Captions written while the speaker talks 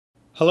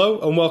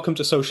Hello and welcome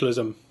to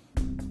Socialism,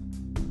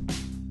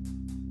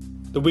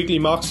 the weekly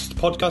Marxist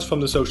podcast from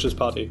the Socialist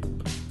Party.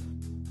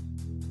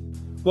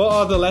 What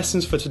are the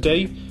lessons for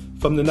today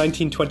from the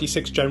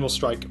 1926 general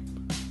strike?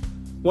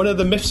 One of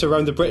the myths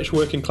around the British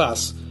working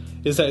class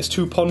is that it's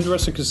too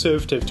ponderous and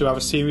conservative to have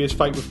a serious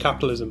fight with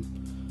capitalism.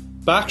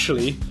 But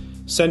actually,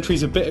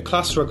 centuries of bitter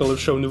class struggle have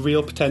shown the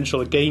real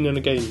potential again and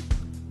again.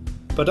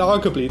 But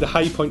arguably the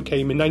high point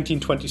came in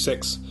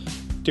 1926,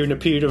 during a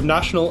period of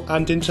national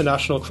and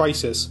international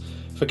crisis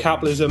for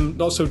capitalism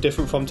not so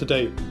different from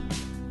today.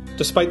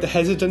 Despite the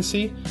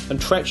hesitancy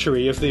and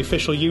treachery of the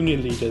official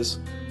union leaders,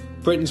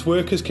 Britain's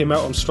workers came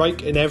out on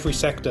strike in every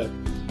sector,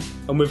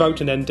 and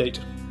without an end date.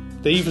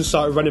 They even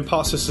started running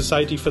parts of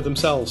society for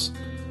themselves.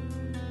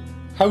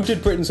 How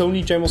did Britain's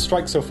only general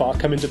strike so far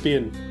come into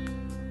being?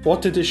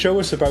 What did it show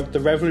us about the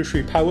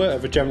revolutionary power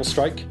of a general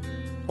strike?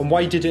 And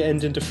why did it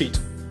end in defeat?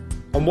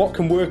 And what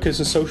can workers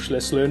and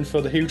socialists learn for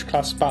the huge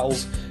class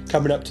battles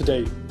coming up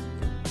today?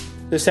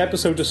 This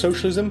episode of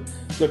Socialism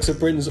looks at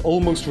Britain's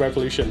almost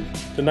revolution,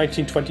 the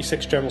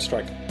 1926 general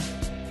strike.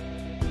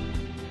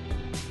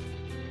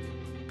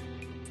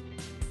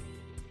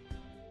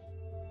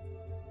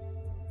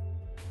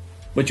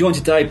 We're joined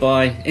today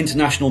by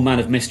international man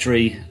of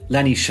mystery,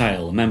 Lenny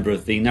Shale, a member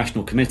of the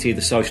National Committee of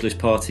the Socialist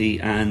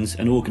Party and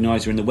an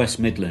organiser in the West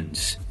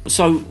Midlands.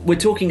 So we're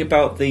talking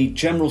about the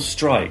general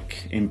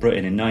strike in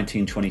Britain in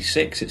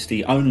 1926. It's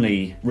the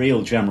only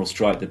real general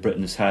strike that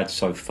Britain has had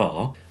so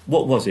far.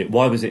 What was it?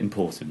 Why was it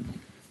important?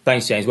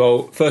 Thanks, James.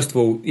 Well, first of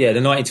all, the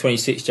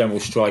 1926 general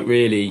strike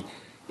really,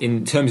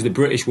 in terms of the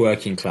British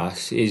working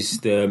class, is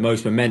the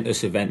most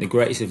momentous event, the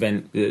greatest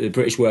event that the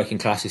British working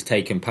class has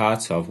taken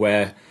part of,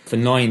 where for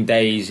 9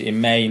 days in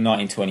May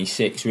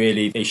 1926,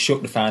 really, they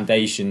shook the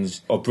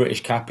foundations of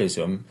British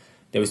capitalism.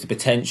 There was the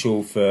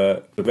potential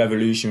for a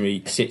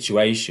revolutionary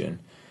situation.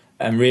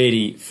 And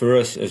really, for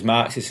us as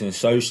Marxists and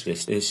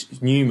Socialists,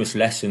 there's numerous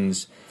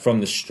lessons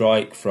from the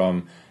strike,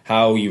 from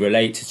how you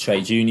relate to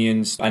trade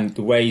unions and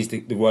the ways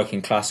that the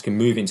working class can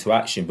move into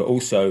action, but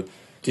also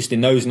just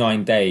in those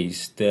 9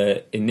 days,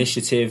 the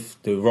initiative,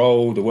 the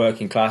role, the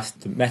working class,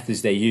 the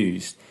methods they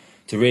used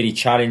to really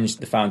challenge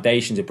the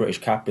foundations of British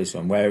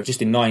capitalism, where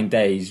just in 9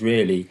 days,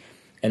 really,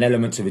 an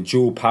element of a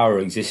dual power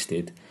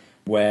existed,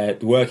 where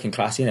the working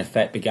class, in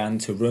effect, began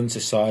to run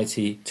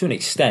society to an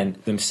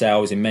extent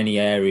themselves in many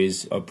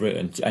areas of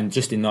Britain, and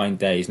just in 9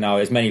 days. Now,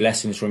 there's many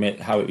lessons from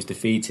it, how it was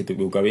defeated, that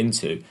we'll go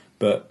into,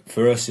 but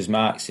for us as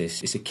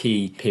Marxists, it's a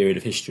key period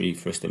of history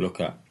for us to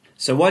look at.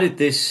 So why did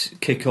this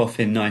kick off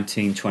in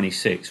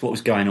 1926? What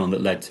was going on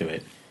that led to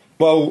it?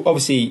 Well,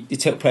 obviously,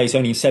 it took place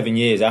only 7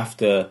 years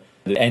after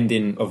the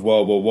ending of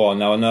World War One.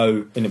 Now, I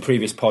know in the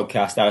previous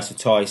podcast, Alistair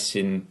Tice,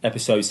 in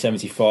episode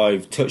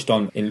 75, touched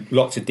on in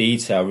lots of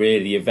detail,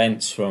 really, the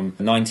events from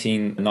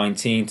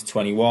 1919 to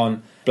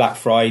 21, Black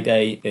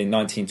Friday in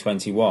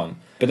 1921.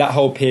 But that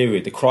whole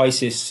period, the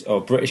crisis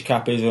of British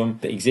capitalism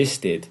that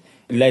existed,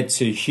 led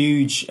to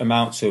huge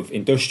amounts of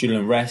industrial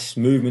unrest,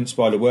 movements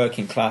by the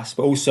working class,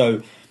 but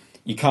also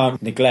you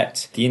can't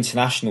neglect the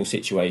international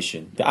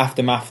situation, the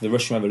aftermath of the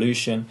Russian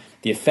Revolution,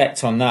 the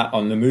effect on that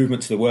on the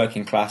movement to the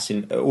working class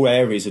in all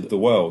areas of the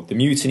world, the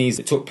mutinies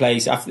that took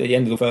place after the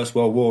end of the First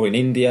World War in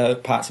India,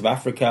 parts of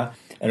Africa,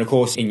 and of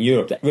course in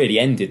Europe, that really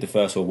ended the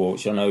First World War,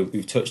 which I know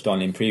we've touched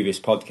on in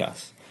previous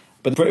podcasts.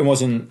 But Britain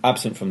wasn't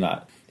absent from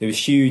that. There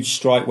was huge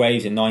strike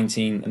waves in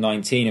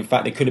 1919. In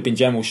fact, there could have been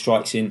general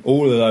strikes in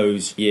all of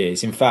those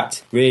years. In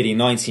fact, really, in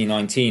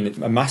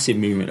 1919, a massive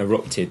movement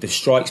erupted. The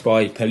strikes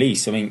by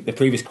police, I mean, the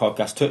previous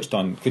podcast touched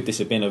on, could this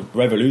have been a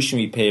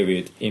revolutionary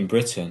period in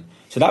Britain?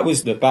 So that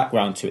was the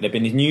background to it. There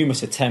have been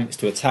numerous attempts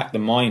to attack the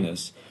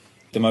miners,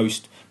 the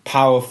most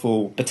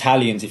powerful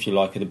battalions, if you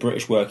like, of the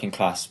British working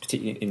class,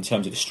 particularly in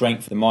terms of the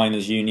strength of the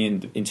miners'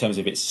 union, in terms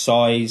of its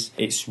size,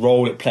 its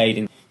role it played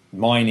in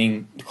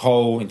mining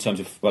coal, in terms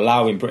of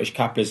allowing British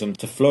capitalism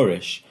to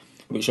flourish,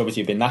 which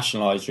obviously had been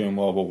nationalised during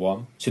World War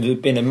One. So there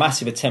had been a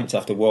massive attempt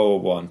after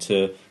World War One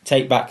to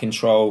take back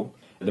control.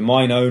 The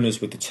mine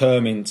owners were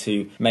determined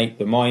to make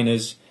the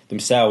miners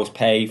themselves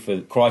pay for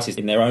the crisis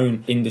in their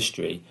own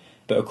industry.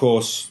 But of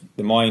course,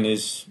 the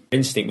miners'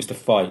 instinct was to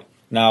fight.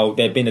 Now,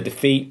 there had been a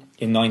defeat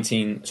in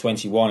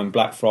 1921 on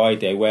Black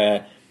Friday,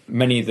 where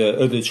many of the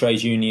other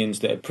trade unions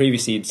that had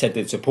previously said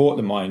they'd support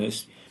the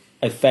miners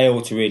had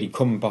failed to really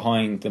come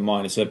behind the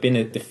miners. So there had been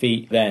a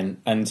defeat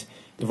then, and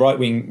the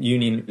right-wing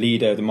union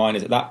leader of the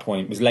miners at that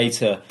point was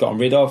later gotten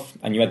rid of,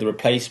 and you had the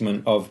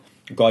replacement of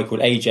a guy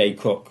called A.J.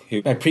 Cook,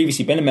 who had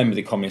previously been a member of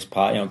the Communist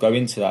Party, and I'll go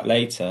into that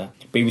later,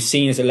 but he was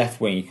seen as a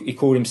left-wing. He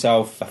called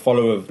himself a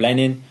follower of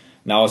Lenin.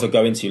 Now, as I'll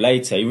go into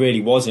later, he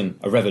really wasn't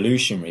a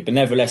revolutionary, but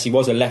nevertheless, he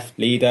was a left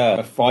leader,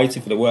 a fighter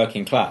for the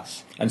working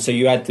class. And so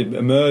you had the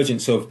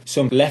emergence of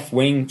some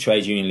left-wing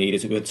trade union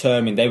leaders that were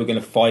determined they were going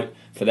to fight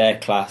for their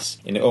class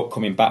in the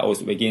upcoming battles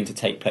that were beginning to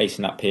take place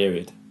in that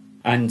period.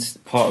 And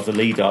part of the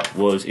lead-up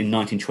was in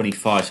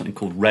 1925 something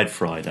called Red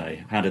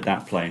Friday. How did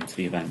that play into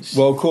the events?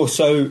 Well, of course,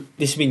 so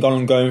this has been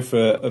ongoing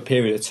for a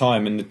period of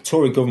time, and the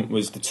Tory government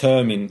was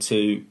determined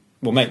to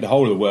will make the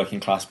whole of the working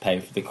class pay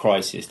for the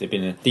crisis. They've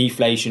been in a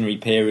deflationary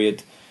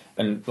period,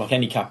 and like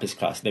any capitalist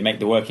class, they make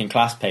the working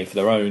class pay for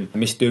their own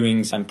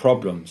misdoings and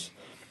problems.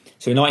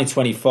 So in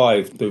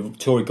 1925, the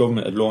Tory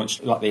government had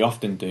launched, like they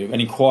often do,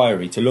 an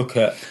inquiry to look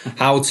at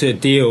how to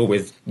deal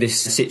with this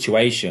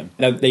situation.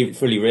 Now, they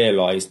fully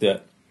realised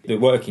that the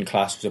working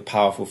class was a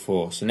powerful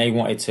force, and they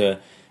wanted to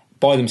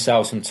buy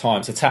themselves some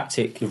time. It's a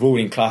tactic the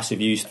ruling class have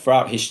used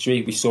throughout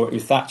history. We saw it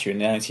with Thatcher in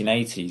the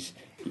 1980s.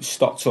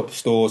 Stocked up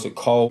stores of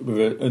coal with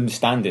an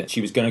understanding that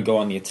she was going to go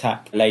on the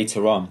attack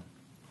later on.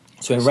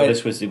 So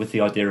this was with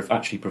the idea of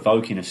actually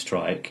provoking a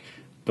strike,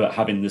 but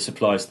having the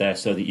supplies there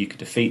so that you could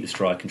defeat the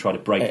strike and try to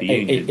break the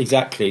union.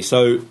 Exactly.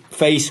 So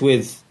faced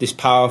with this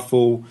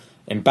powerful,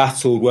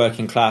 embattled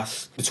working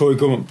class, the Tory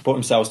government bought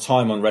themselves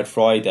time on Red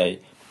Friday.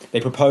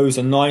 They proposed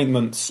a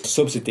 9-month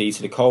subsidy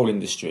to the coal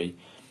industry.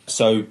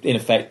 So, in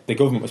effect, the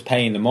government was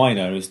paying the mine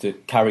owners to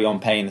carry on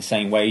paying the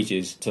same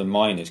wages to the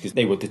miners because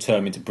they were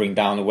determined to bring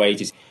down the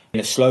wages.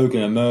 And a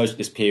slogan emerged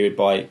this period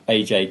by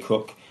A.J.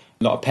 Cook,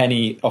 not a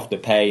penny off the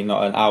pay,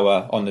 not an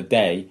hour on the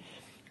day.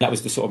 That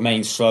was the sort of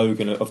main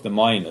slogan of the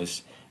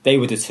miners. They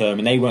were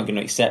determined they weren't going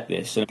to accept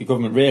this. So the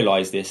government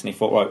realised this and they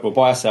thought, right, we'll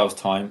buy ourselves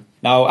time.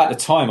 Now, at the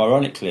time,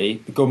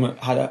 ironically, the government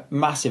had a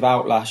massive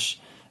outlash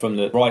from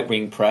the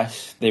right-wing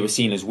press. They were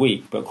seen as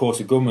weak, but of course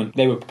the government,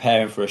 they were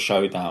preparing for a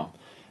showdown.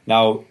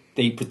 Now,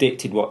 they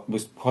predicted what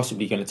was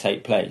possibly going to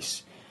take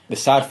place. The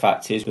sad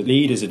fact is the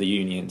leaders of the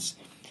unions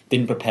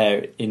didn't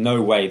prepare in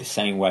no way the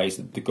same way as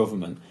the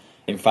government.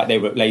 In fact, they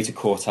were later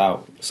caught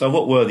out. So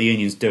what were the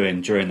unions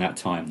doing during that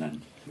time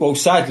then? Well,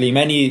 sadly,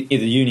 many of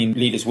the union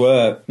leaders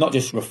were not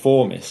just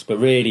reformists, but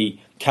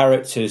really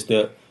characters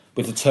that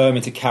were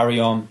determined to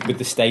carry on with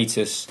the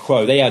status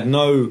quo. They had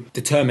no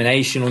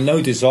determination or no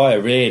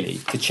desire, really,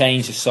 to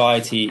change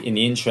society in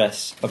the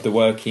interests of the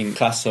working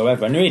class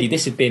whatsoever. And really,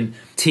 this had been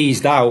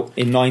teased out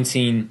in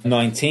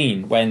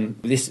 1919 when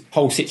this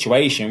whole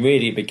situation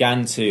really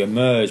began to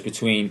emerge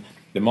between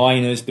the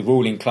miners, the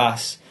ruling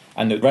class,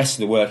 and the rest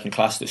of the working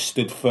class that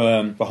stood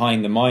firm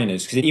behind the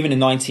miners. Because even in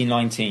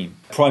 1919,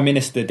 Prime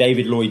Minister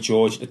David Lloyd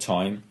George at the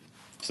time,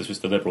 so this was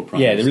the Liberal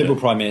Prime Minister? Yeah, the Liberal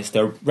Prime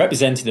Minister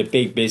represented a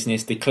big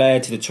business,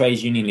 declared to the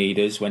trades union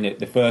leaders when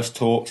the first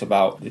talks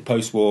about the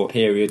post-war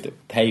period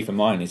that pay for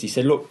miners, he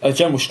said, look, a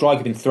general strike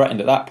had been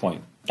threatened at that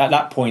point. At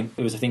that point,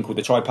 there was a thing called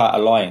the Tripartite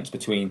Alliance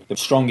between the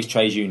strongest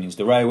trades unions,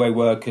 the railway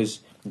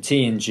workers, the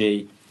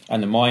T&G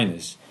and the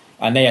miners.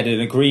 And they had an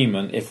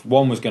agreement, if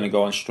one was going to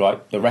go on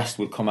strike, the rest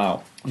would come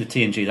out. The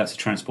T&G, that's the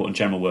Transport and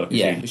General Workers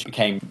Union. Union. Which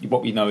became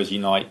what we know as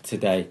Unite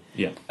today.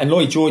 Yeah. And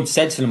Lloyd George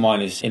said to the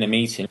miners in a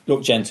meeting,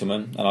 look,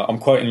 gentlemen, and I'm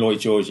quoting Lloyd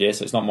George here,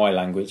 so it's not my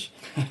language,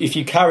 if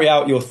you carry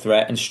out your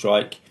threat and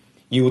strike,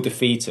 you will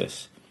defeat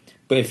us.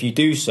 But if you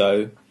do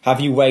so,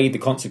 have you weighed the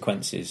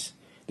consequences?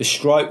 The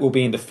strike will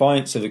be in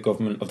defiance of the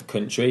government of the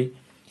country,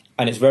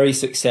 and its very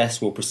success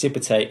will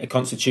precipitate a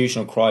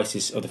constitutional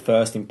crisis of the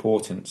first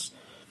importance.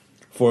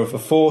 For if a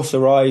force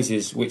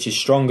arises which is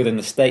stronger than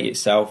the state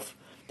itself,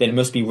 then it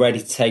must be ready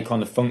to take on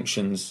the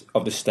functions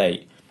of the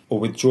state, or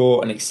withdraw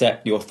and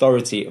accept the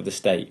authority of the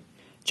state.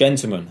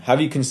 Gentlemen,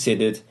 have you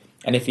considered,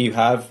 and if you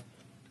have,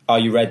 are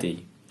you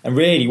ready? And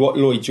really what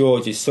Lloyd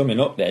George is summing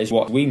up there is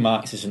what we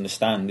Marxists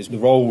understand is the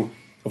role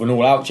of an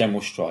all-out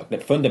general strike,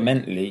 that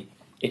fundamentally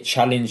it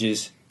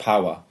challenges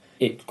power.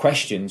 It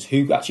questions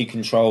who actually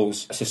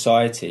controls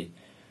society.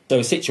 So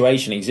a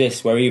situation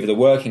exists where either the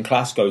working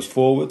class goes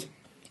forward,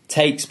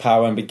 takes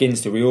power and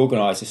begins to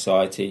reorganise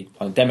society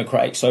on a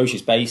democratic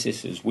socialist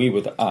basis, as we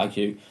would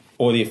argue,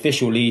 or the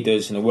official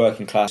leaders and the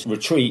working class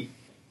retreat.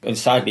 And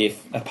sadly,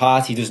 if a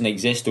party doesn't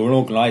exist or an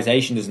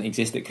organisation doesn't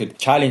exist that could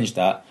challenge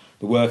that,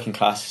 the working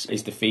class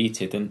is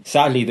defeated. And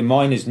sadly, the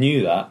miners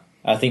knew that.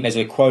 I think there's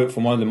a quote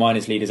from one of the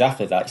miners' leaders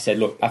after that. He said,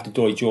 look, after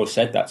Lloyd George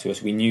said that to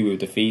us, we knew we were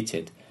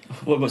defeated.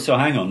 Well, so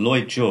hang on,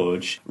 Lloyd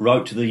George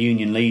wrote to the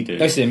union leaders.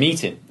 This is a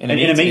meeting. In a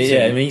meeting.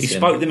 Yeah, a meeting. He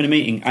spoke to them in a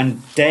meeting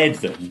and dared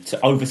them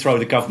to overthrow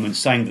the government,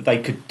 saying that they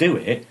could do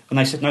it, and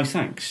they said no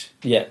thanks.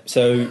 Yeah,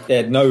 so they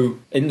had no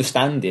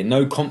understanding,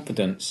 no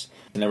confidence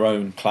in their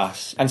own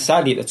class. And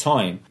sadly at the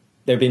time,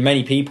 there had been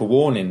many people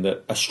warning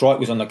that a strike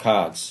was on the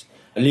cards.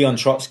 Leon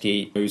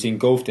Trotsky, who was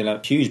engulfed in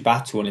a huge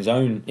battle on his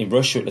own in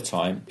Russia at the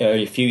time,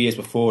 a few years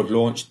before had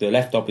launched the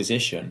left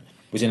opposition,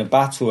 was in a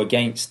battle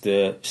against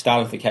the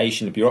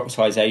Stalification, the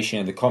bureaucratisation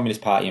of the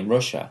Communist Party in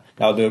Russia.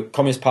 Now, the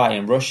Communist Party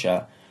in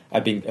Russia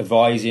had been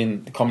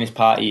advising the Communist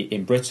Party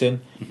in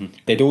Britain. Mm-hmm.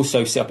 They'd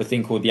also set up a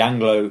thing called the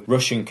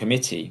Anglo-Russian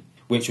Committee,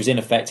 which was in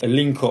effect a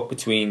link-up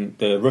between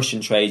the Russian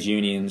trade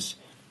unions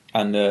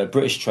and the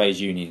British trade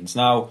unions.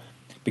 Now,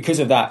 because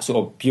of that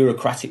sort of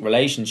bureaucratic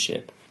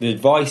relationship, the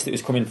advice that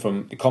was coming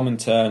from the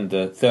Comintern,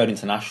 the Third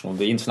International,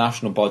 the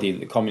international body that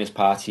the Communist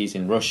parties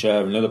in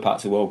Russia and other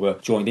parts of the world were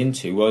joined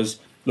into was,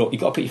 look,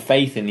 you've got to put your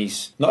faith in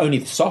these, not only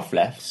the soft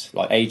lefts,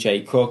 like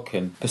A.J. Cook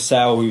and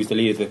Purcell, who was the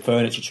leader of the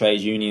furniture trade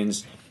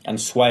unions,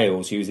 and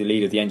Swales, who was the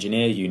leader of the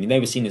engineer union. They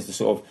were seen as the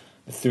sort of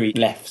the three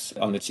lefts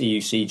on the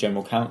TUC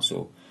General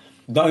Council.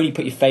 not only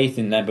put your faith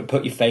in them, but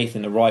put your faith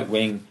in the right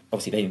wing.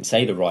 Obviously, they didn't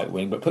say the right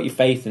wing, but put your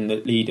faith in the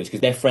leaders,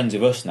 because they're friends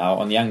of us now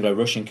on the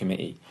Anglo-Russian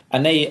Committee.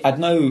 And they had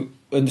no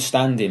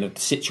understanding of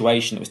the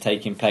situation that was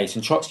taking place.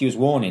 And Trotsky was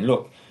warning,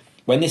 look,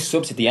 when this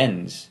subsidy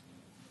ends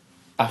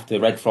after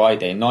Red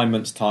Friday, in 9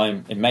 months'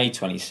 time, in May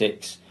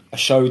 26, a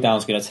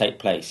showdown's going to take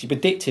place. He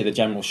predicted a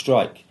general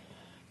strike.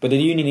 But the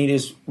union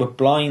leaders were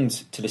blind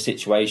to the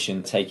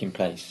situation taking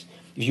place.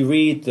 If you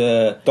read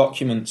the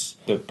documents,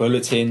 the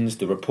bulletins,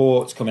 the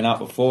reports coming out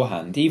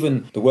beforehand,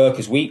 even the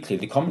Workers' Weekly,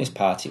 the Communist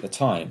Party at the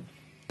time,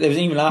 there was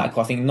even an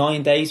article, I think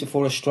 9 days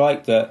before a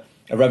strike, that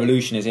a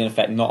revolution is in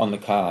effect not on the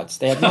cards.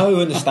 They had no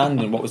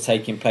understanding of what was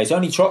taking place.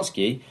 Only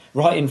Trotsky,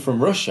 writing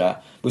from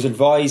Russia, was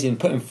advising,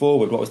 putting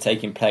forward what was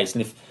taking place.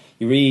 And if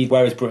you read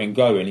Where is Britain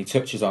Going, he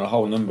touches on a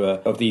whole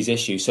number of these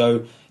issues.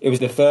 So it was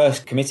the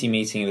first committee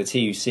meeting of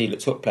the TUC that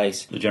took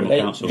place. The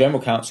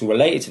General Council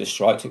related to the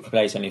strike took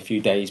place only a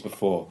few days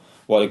before,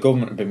 while the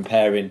government had been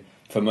preparing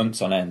for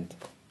months on end.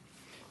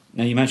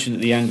 Now, you mentioned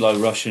that the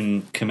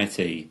Anglo-Russian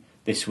Committee,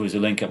 this was a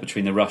link-up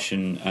between the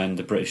Russian and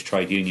the British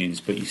trade unions,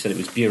 but you said it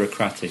was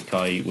bureaucratic,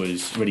 i.e. it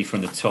was really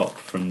from the top,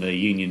 from the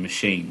union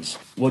machines.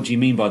 What do you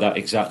mean by that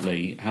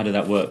exactly? How did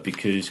that work?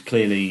 Because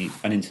clearly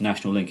an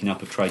international linking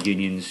up of trade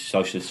unions,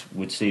 socialists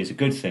would see as a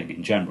good thing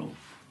in general.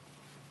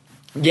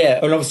 Yeah,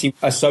 and obviously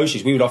as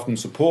socialists we would often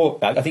support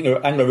that. I think the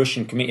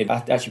Anglo-Russian Committee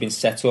had actually been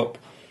set up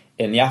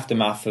in the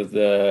aftermath of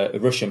the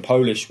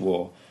Russian-Polish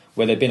War,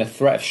 where there'd been a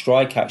threat of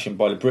strike action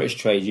by the British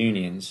trade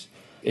unions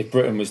if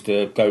Britain was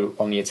to go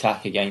on the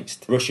attack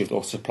against Russia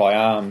or supply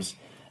arms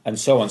and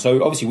so on.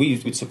 So obviously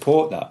we would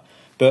support that.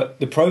 But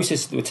the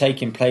process that were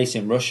taking place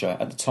in Russia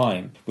at the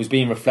time was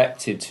being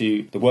reflected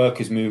to the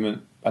workers'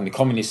 movement and the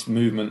communist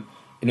movement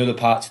in other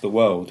parts of the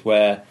world,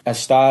 where as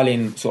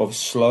Stalin sort of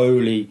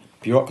slowly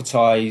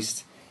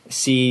bureaucratised,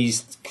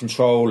 seized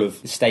control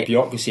of the state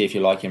bureaucracy, if you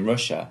like, in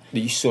Russia,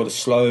 the sort of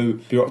slow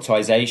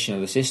bureaucratisation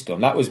of the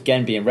system, that was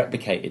again being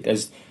replicated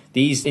as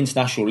these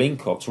international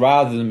link-ups,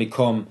 rather than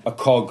become a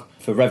cog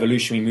for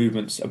revolutionary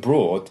movements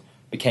abroad,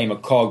 became a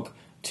cog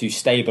to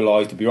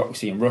stabilise the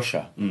bureaucracy in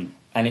Russia.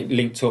 And it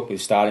linked up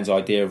with Stalin's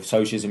idea of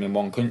socialism in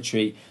one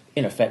country.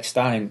 In effect,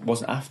 Stalin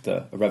wasn't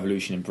after a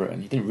revolution in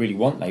Britain. He didn't really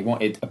want that. He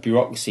wanted a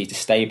bureaucracy to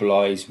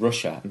stabilise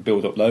Russia and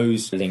build up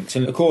those links.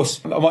 And of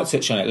course, I might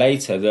touch on it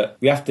later, that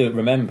we have to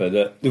remember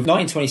that the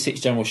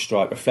 1926 general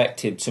strike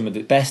reflected some of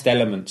the best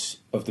elements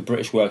of the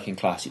British working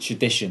class, its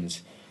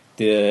traditions,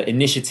 the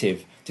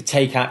initiative to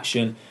take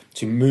action,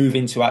 to move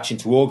into action,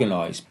 to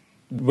organise.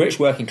 The British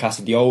working class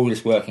is the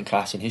oldest working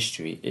class in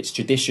history. Its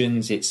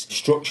traditions, its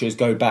structures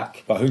go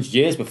back 100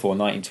 years before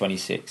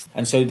 1926.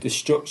 And so the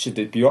structure,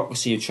 the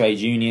bureaucracy of trade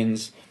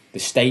unions, the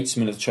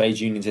statesmen of trade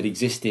unions that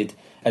existed,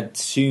 had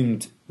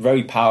assumed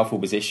very powerful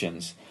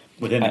positions.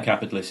 Within the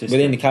capitalist system.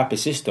 Within the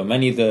capitalist system.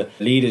 Many of the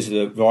leaders of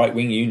the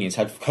right-wing unions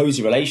had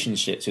cosy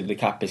relationships with the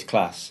capitalist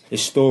class.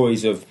 There's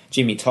stories of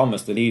Jimmy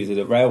Thomas, the leader of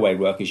the Railway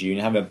Workers'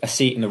 Union, having a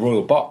seat in the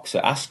Royal Box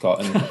at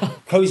Ascot, and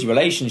cosy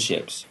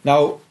relationships.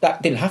 Now,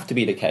 that didn't have to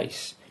be the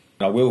case.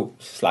 I will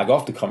slag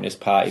off the Communist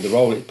Party, the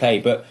role it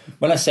played, but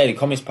when I say the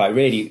Communist Party,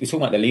 really, we're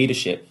talking about the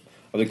leadership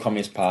of the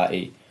Communist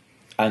Party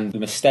and the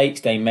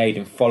mistakes they made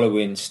in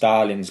following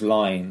Stalin's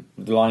line,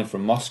 the line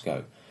from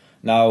Moscow.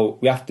 Now,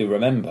 we have to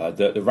remember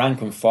that the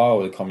rank and file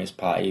of the Communist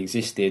Party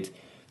existed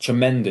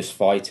tremendous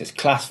fighters,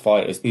 class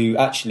fighters, who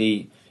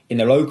actually, in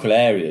the local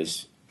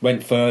areas,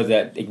 went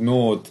further,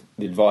 ignored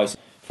the advice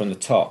from the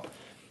top.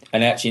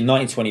 And actually, in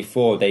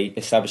 1924, they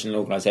established an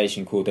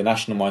organisation called the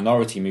National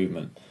Minority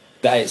Movement,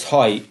 that at its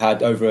height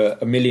had over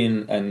 1.25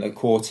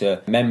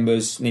 million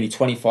members. Nearly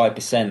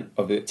 25%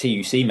 of the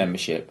TUC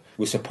membership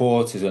were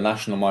supporters of the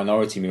National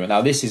Minority Movement.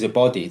 Now, this is a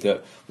body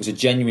that was a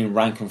genuine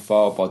rank and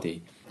file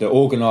body, that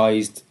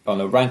organised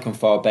on a rank and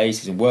file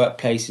basis in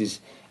workplaces,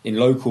 in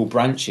local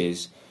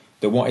branches,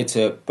 that wanted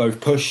to both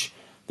push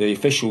the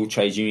official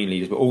trade union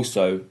leaders, but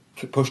also,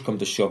 push come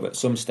to shove, at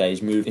some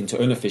stage move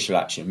into unofficial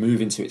action, move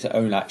into its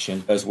own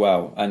action as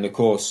well. And of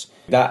course,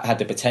 that had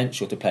the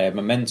potential to play a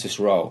momentous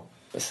role.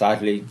 But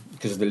sadly,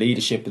 because of the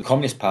leadership of the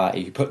Communist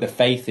Party, who put their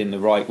faith in the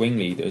right-wing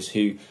leaders,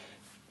 who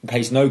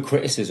placed no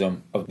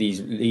criticism of these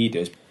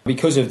leaders,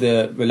 because of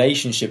the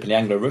relationship in the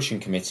Anglo-Russian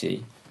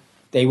Committee,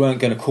 they weren't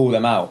going to call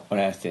them out on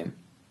anything,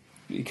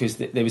 because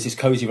there was this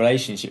cosy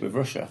relationship with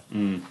Russia.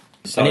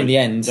 So and in the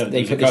end,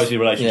 there was a cosy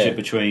relationship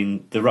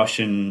between the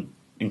Russian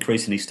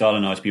increasingly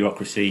Stalinised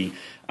bureaucracy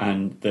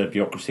and the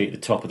bureaucracy at the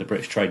top of the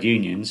British trade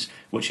unions,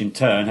 which in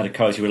turn had a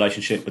cosy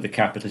relationship with the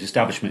capitalist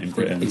establishment in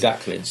Britain.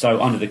 Exactly.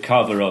 So under the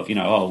cover of,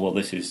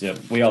 this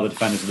is, we are the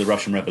defenders of the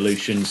Russian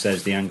Revolution,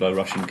 says the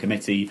Anglo-Russian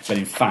Committee, but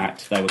in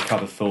fact they were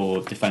cover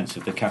for defence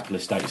of the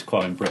capitalist status quo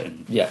in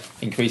Britain. Yeah,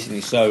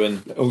 increasingly so,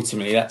 and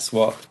ultimately that's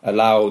what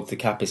allowed the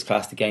capitalist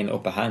class to gain the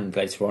upper hand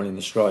later on in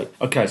the strike.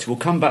 OK, so we'll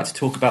come back to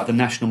talk about the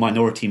national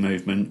minority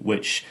movement,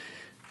 which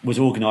was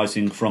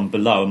organising from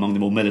below among the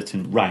more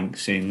militant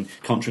ranks in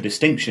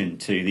contradistinction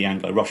to the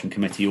Anglo-Russian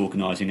Committee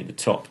organising at the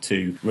top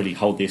to really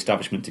hold the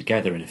establishment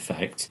together in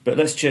effect. But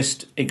let's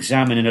just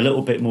examine in a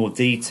little bit more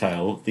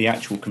detail the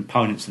actual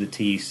components of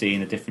the TUC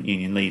and the different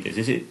union leaders.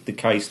 Is it the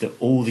case that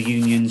all the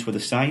unions were the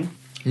same?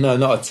 No,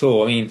 not at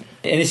all. I mean,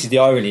 and this is the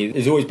irony,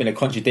 there's always been a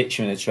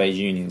contradiction in the trade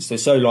unions.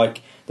 So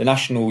like the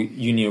National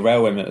Union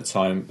Railwaymen at the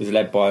time was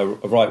led by a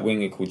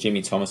right-winger called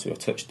Jimmy Thomas, who I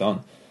touched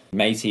on,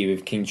 matey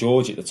with King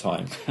George at the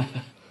time,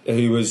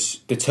 who was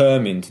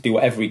determined to do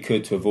whatever he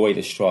could to avoid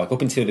a strike.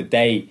 Up until the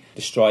day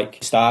the strike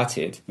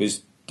started,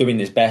 was doing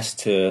his best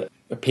to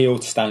appeal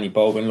to Stanley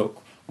Baldwin,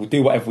 look, we'll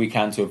do whatever we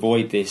can to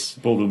avoid this.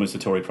 Baldwin was the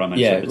Tory Prime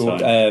Minister at the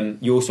time.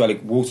 You also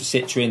had Walter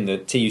Citrin, the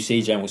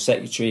TUC General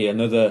Secretary,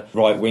 another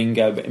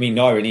right-winger. But I mean,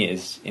 the irony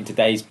is, in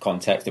today's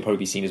context, they'd probably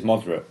be seen as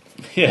moderate.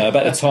 But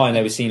at the time,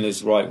 they were seen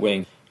as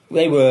right-wing.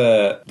 They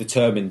were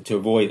determined to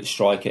avoid a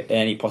strike at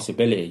any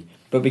possibility.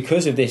 But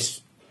because of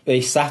this,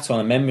 they sat on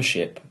a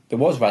membership that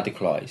was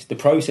radicalised. The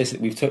process that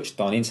we've touched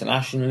on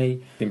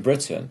internationally, in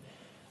Britain,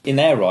 in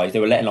their eyes, they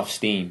were letting off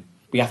steam.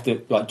 We have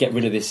to get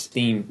rid of this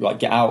steam,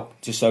 get out,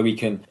 just so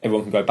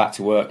everyone can go back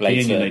to work later.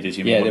 The union leaders,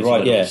 you mean? Yeah, they're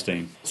right. Yeah.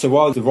 Steam. So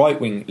while the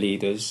right-wing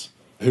leaders,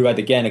 who had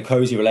again a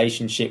cosy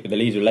relationship with the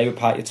leader of the Labour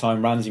Party at the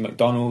time, Ramsay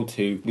MacDonald,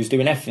 who was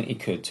doing everything he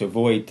could to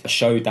avoid a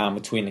showdown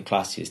between the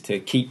classes, to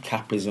keep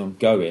capitalism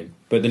going.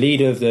 But the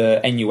leader of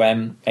the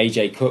NUM,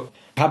 AJ Cook,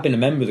 had been a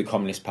member of the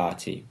Communist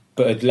Party,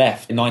 but had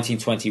left in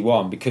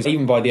 1921 because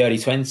even by the early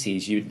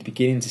 20s you were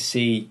beginning to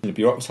see the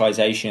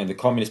bureaucratisation of the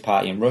Communist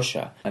Party in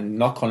Russia and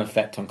knock-on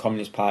effect on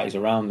communist parties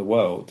around the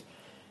world.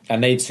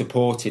 And they'd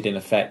supported, in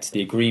effect,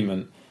 the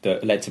agreement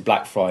that led to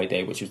Black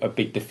Friday, which was a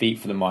big defeat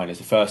for the miners,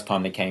 the first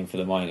time they came for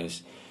the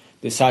miners.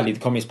 But sadly, the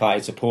Communist Party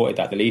had supported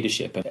that, the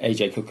leadership, and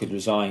AJ Cook had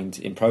resigned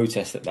in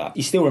protest at that.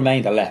 He still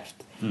remained a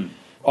left,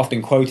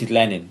 often quoted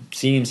Lenin,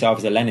 seeing himself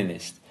as a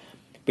Leninist.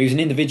 But he was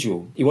an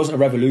individual. He wasn't a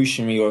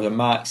revolutionary or a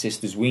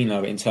Marxist as we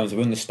know it, in terms of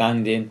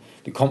understanding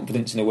the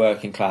confidence in the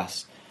working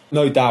class.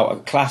 No doubt a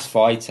class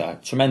fighter,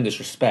 tremendous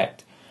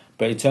respect,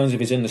 but in terms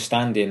of his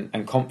understanding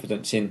and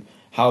confidence in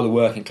how the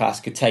working class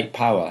could take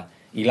power,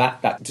 he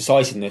lacked that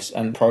decisiveness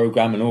and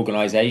programme and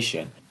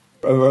organisation.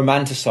 A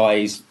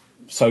romanticised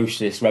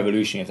socialist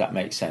revolution, if that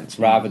makes sense,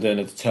 rather than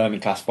a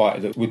determined class fighter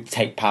that would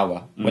take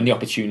power when the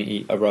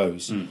opportunity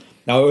arose.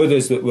 Now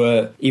others that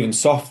were even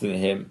softer than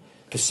him,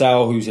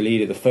 Purcell, who's the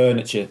leader of the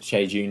Furniture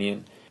Trade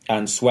Union,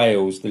 and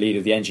Swales, the leader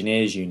of the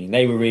Engineers Union,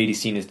 they were really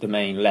seen as the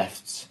main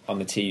lefts on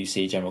the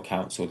TUC General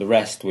Council. The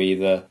rest were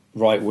either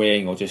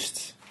right-wing or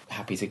just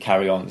happy to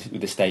carry on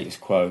with the status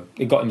quo.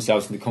 They got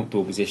themselves into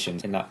comfortable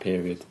positions in that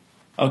period.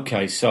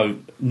 OK, so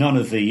none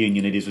of the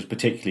union leaders was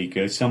particularly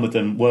good. Some of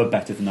them were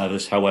better than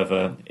others,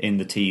 however, in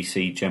the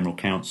TUC General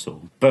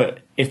Council. But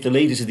if the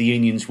leaders of the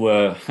unions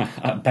were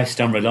at best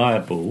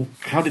unreliable,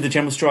 how did the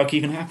general strike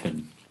even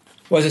happen?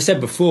 Well, as I said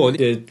before,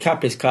 the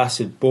capitalist class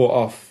had bought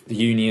off the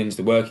unions,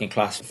 the working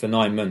class, for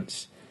 9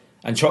 months.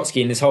 And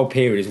Trotsky, in this whole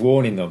period, is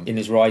warning them in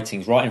his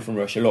writings, writing from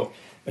Russia, look,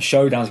 a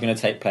showdown is going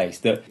to take place.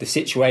 The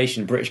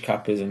situation British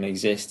capitalism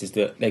exists is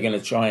that they're going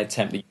to try and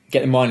attempt to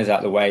get the miners out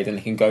of the way, then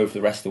they can go for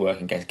the rest of the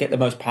working class, get the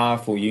most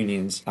powerful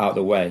unions out of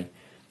the way.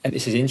 And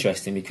this is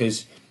interesting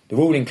because the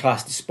ruling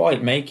class,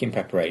 despite making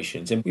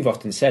preparations, and we've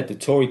often said the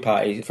Tory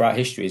party throughout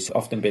history has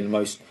often been the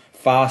most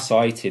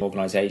far-sighted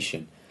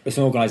organisation. It's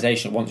an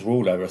organisation that once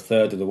ruled over a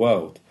third of the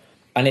world.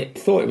 And it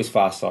thought it was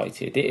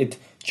far-sighted. It had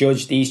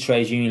judged these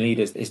trade union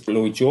leaders, as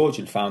Lloyd George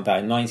had found out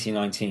in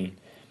 1919.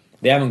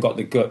 They haven't got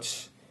the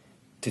guts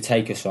to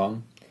take us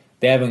on.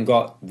 They haven't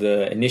got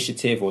the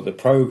initiative or the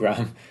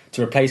programme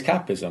to replace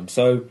capitalism.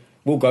 So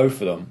we'll go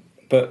for them.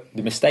 But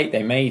the mistake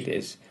they made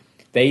is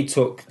they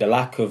took the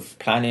lack of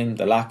planning,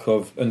 the lack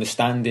of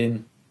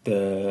understanding,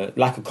 the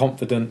lack of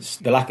confidence,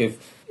 the lack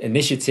of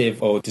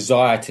initiative or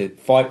desire to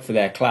fight for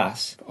their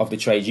class of the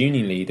trade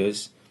union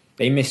leaders.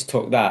 They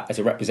mistook that as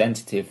a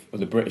representative of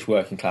the British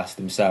working class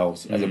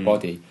themselves as a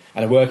body.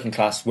 And the working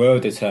class were a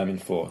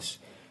determined force.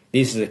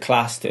 This is a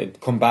class that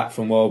had come back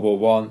from World War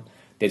One.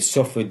 They'd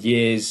suffered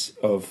years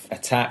of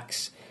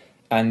attacks.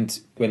 And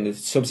when the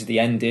subsidy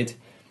ended,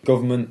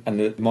 government and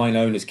the mine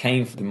owners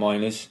came for the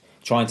miners,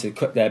 trying to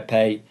cut their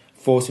pay,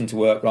 force them to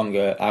work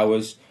longer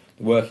hours.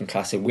 The working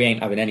class said, we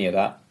ain't having any of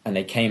that. And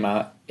they came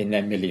out in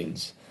their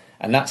millions.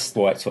 And that's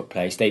why it took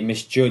place. They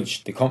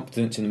misjudged the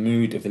confidence and the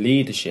mood of the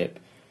leadership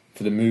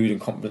for the mood and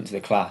confidence of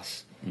the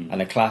class. And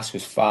the class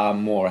was far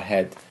more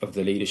ahead of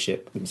the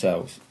leadership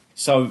themselves.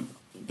 So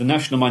the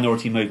national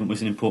minority movement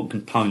was an important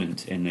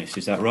component in this,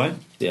 is that right?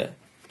 Yeah.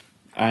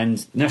 And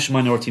the national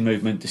minority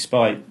movement,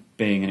 despite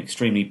being an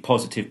extremely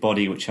positive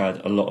body which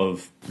had a lot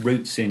of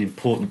roots in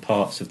important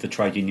parts of the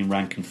trade union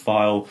rank and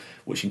file,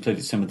 which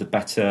included some of the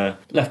better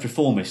left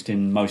reformist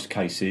in most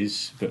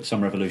cases, but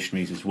some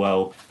revolutionaries as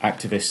well,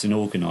 activists and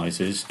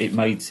organisers, it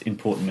made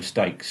important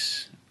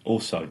mistakes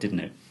also, didn't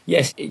it?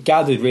 Yes, it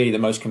gathered really the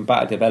most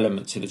combative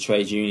elements of the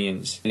trade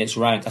unions in its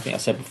ranks. I think I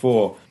said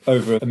before,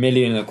 over 1.25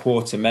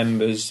 million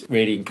members,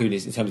 really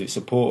included in terms of its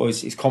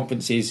supporters. Its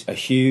conferences are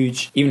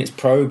huge. Even its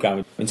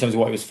programme, in terms of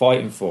what it was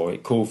fighting for,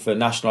 it called for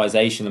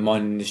nationalisation of the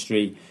mining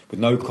industry with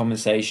no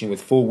compensation,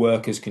 with full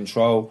workers'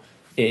 control.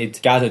 It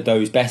had gathered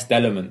those best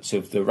elements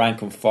of the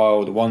rank and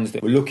file, the ones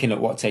that were looking at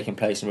what had taken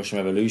place in the Russian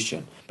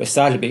Revolution. But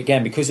sadly,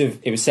 again, because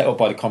it was set up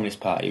by the Communist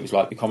Party, it was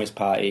like the Communist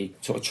Party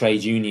sort of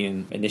trade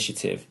union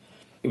initiative.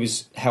 It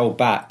was held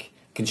back,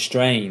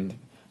 constrained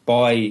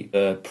by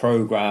the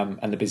programme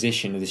and the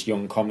position of this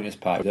young Communist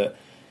Party that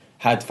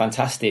had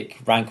fantastic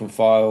rank and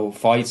file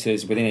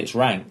fighters within its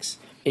ranks.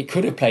 It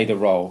could have played a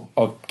role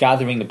of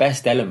gathering the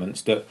best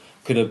elements that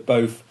could have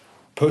both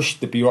pushed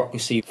the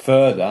bureaucracy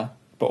further,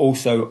 but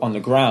also on the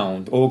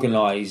ground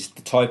organised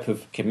the type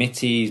of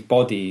committees,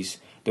 bodies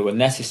that were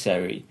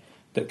necessary,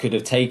 that could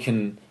have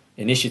taken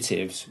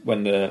initiatives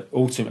when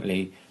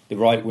ultimately the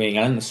right wing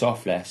and the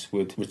soft left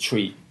would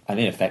retreat and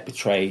in effect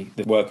betray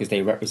the workers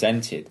they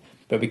represented.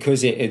 But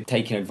because it had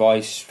taken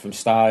advice from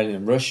Stalin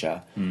and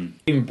Russia,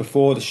 even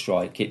before the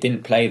strike, it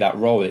didn't play that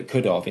role it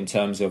could have in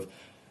terms of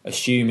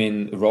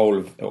assuming the role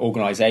of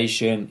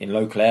organisation in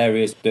local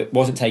areas that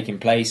wasn't taking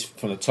place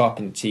from the top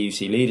in the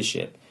TUC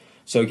leadership.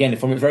 So again,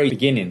 from its very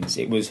beginnings,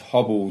 it was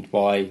hobbled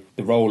by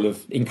the role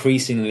of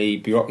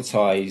increasingly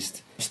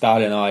bureaucratised,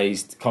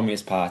 Stalinised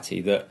Communist Party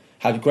that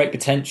had great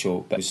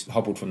potential, but was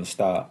hobbled from the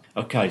start.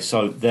 OK,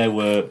 so there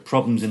were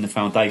problems in the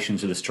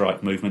foundations of the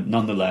strike movement.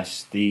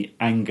 Nonetheless, the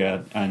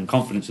anger and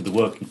confidence of the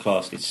working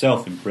class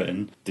itself in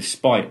Britain,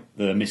 despite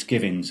the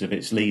misgivings of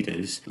its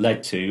leaders,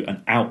 led to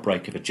an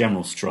outbreak of a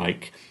general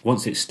strike.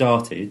 Once it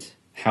started,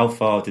 how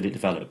far did it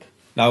develop?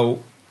 Now,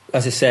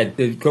 as I said,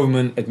 the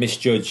government had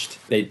misjudged.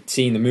 They'd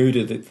seen the mood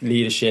of the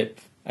leadership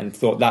and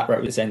thought that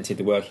represented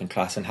the working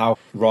class and how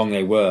wrong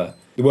they were.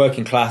 The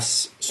working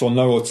class saw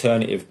no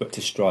alternative but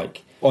to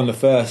strike. On the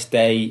first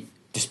day,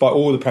 despite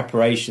all the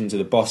preparations of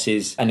the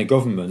bosses and the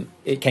government,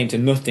 it came to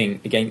nothing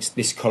against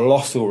this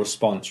colossal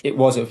response. It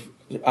was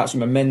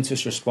actually a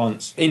momentous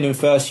response. In the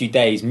first few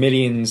days,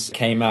 millions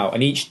came out,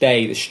 and each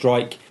day the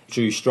strike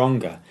grew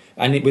stronger.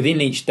 And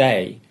within each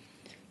day,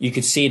 you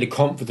could see the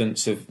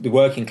confidence of the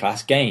working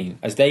class gain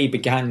as they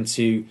began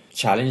to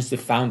challenge the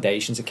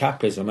foundations of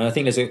capitalism. And I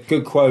think there's a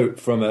good quote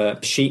from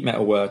a sheet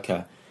metal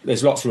worker.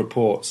 There's lots of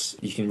reports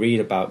you can read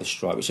about the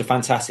strike, which are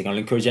fantastic. I'll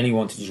encourage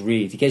anyone to just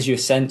read. It gives you a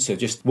sense of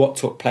just what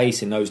took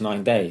place in those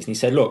 9 days. And he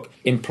said, look,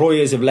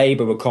 employers of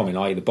labour were coming,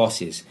 i.e. the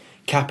bosses,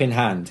 cap in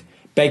hand,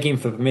 begging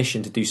for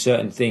permission to do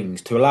certain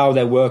things, to allow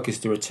their workers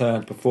to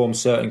return to perform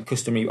certain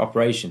customary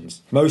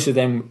operations. Most of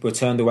them were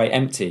turned away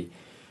empty.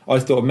 I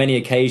thought of many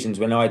occasions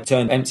when I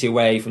turned empty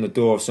away from the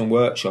door of some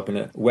workshop in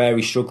a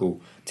wary struggle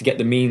to get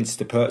the means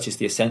to purchase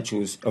the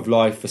essentials of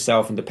life for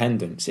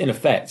self-independence. In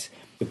effect,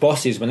 the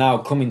bosses were now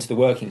coming to the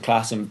working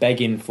class and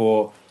begging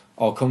for,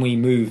 can we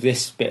move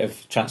this bit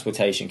of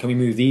transportation? Can we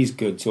move these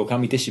goods? Or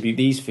can we distribute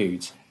these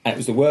foods? And it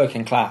was the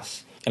working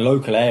class and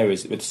local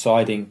areas that were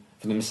deciding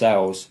for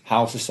themselves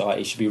how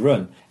society should be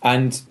run.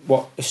 And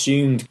what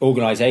assumed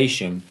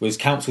organisation was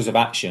councils of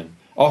action.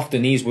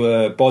 Often these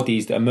were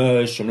bodies that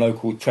emerged from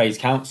local trades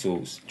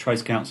councils.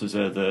 Trades councils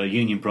are the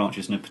union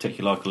branches in a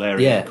particular local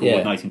area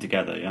coordinating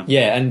together, yeah?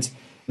 Yeah, and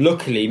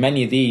luckily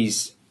many of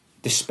these,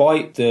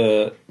 despite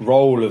the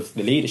role of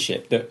the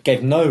leadership that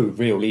gave no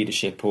real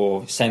leadership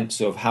or sense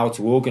of how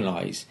to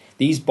organise,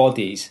 these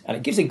bodies, and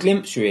it gives a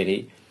glimpse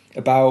really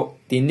about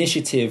the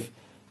initiative,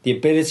 the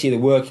ability of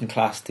the working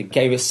class to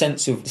give a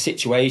sense of the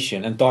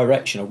situation and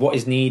direction of what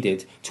is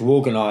needed to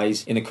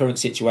organise in the current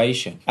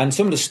situation. And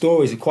some of the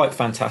stories are quite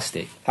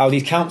fantastic. How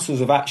these councils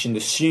of action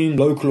assumed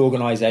local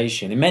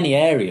organisation. In many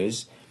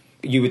areas,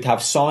 you would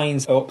have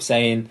signs up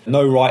saying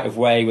no right of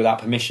way without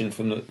permission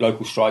from the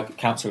local strike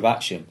council of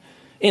action.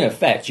 In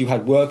effect, you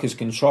had workers'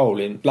 control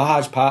in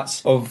large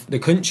parts of the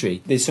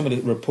country. There's some of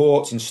the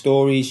reports and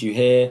stories you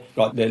hear,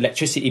 like the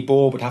electricity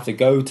board would have to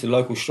go to the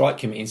local strike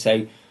committee and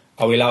say,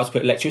 are we allowed to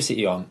put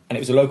electricity on? And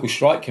it was a local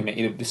strike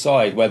committee that would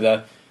decide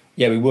whether,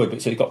 yeah, we would,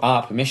 but so it got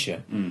our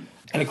permission.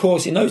 And of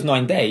course, in those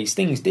 9 days,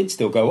 things did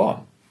still go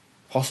on.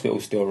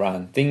 Hospitals still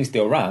ran, things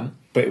still ran,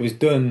 but it was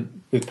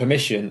done with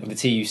permission of the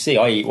TUC,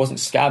 i.e. it wasn't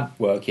scab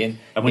working.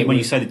 And when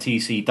you say the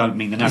TUC, you don't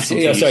mean the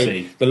national TUC?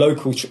 Sorry, the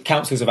local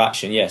councils of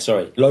action,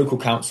 local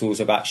councils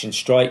of action,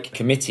 strike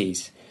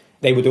committees.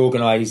 They would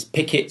organise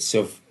pickets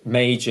of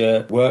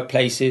major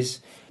workplaces.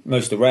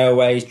 Most of the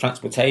railways,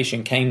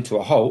 transportation came to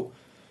a halt.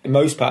 In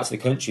most parts of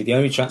the country, the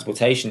only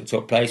transportation that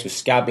took place was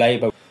scab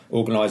labour,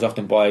 organised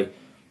often by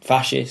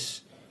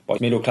fascists, by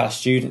middle-class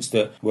students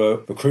that were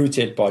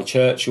recruited by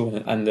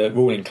Churchill and the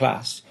ruling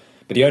class.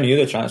 But the only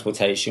other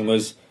transportation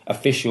was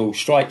official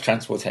strike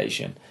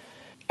transportation.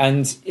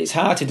 And it's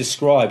hard to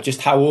describe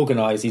just how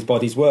organised these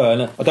bodies were.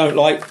 And I don't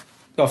like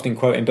often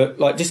quoting, but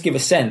just give a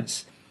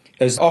sense.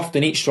 As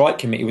often each strike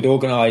committee would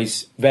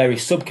organise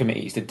various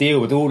subcommittees to deal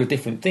with all the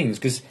different things,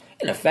 because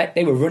in effect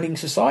they were running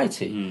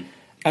society.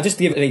 And just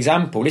to give an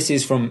example, this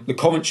is from the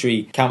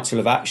Coventry Council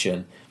of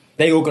Action.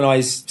 They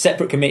organised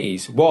separate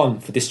committees, one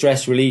for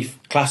distress relief,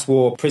 class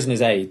war,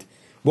 prisoners' aid,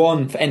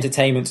 one for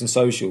entertainment and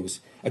socials,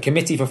 a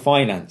committee for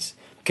finance,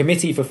 a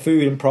committee for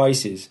food and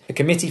prices, a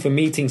committee for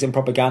meetings and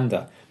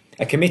propaganda,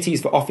 a committee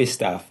for office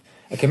staff,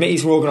 a committee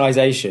for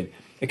organisation,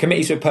 a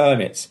committee for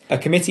permits, a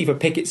committee for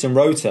pickets and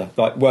rota,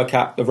 like work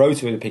out the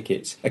rota of the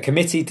pickets, a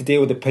committee to deal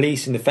with the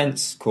police and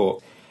defence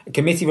court, a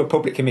committee for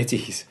public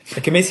committees,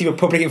 a committee for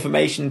public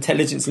information,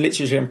 intelligence,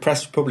 literature and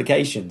press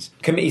publications,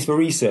 committees for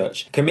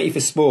research, committee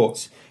for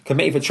sports,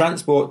 committee for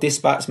transport,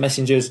 dispatch,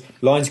 messengers,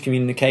 lines of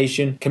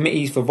communication,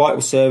 committees for vital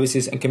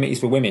services and committees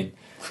for women.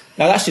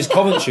 Now that's just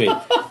Coventry.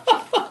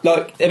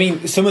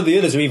 Some of the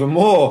others are even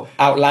more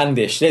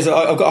outlandish. I've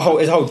got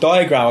there's a whole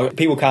diagram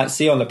people can't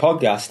see on the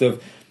podcast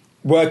of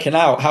working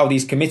out how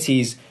these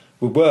committees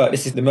would work.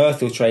 This is the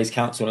Merthyr Trades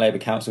Council and Labour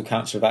Council,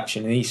 Council of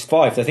Action in East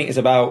Fife. I think it's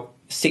about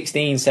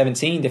 16,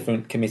 17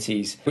 different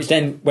committees, which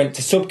then went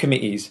to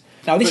subcommittees.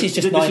 Now, this is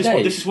just 9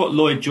 days. This is what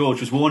Lloyd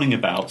George was warning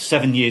about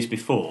 7 years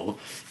before.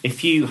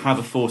 If you have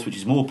a force which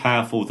is more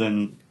powerful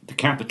than the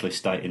capitalist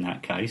state in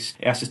that case,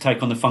 it has to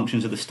take on the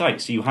functions of the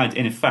state. So you had,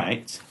 in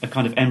effect, a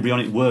kind of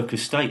embryonic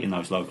workers' state in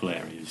those local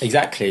areas.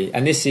 Exactly.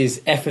 And this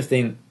is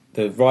everything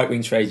the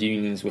right-wing trade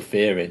unions were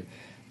fearing.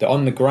 That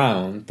on the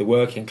ground, the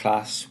working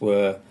class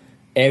were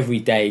every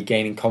day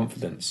gaining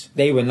confidence.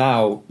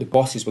 The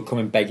bosses were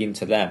coming begging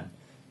to them.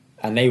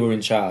 And they were in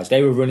charge.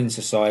 They were running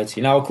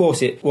society. Now, of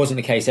course, it wasn't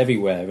the case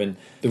everywhere, and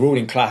the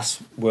ruling class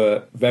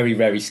were very,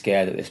 very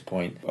scared at this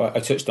point.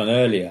 I touched on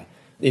earlier,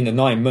 in the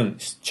 9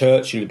 months,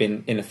 Churchill had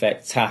been, in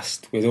effect,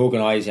 tasked with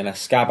organising a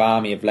scab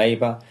army of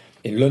labour.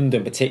 In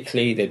London,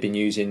 particularly, they'd been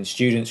using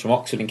students from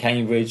Oxford and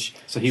Cambridge.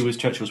 So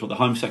Churchill was the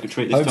Home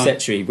Secretary at this time? Home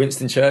Secretary,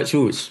 Winston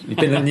Churchill, who's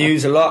been in the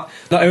news a lot.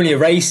 Not only a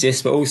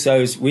racist, but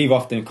also, as we've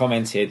often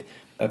commented,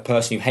 a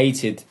person who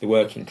hated the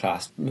working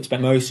class,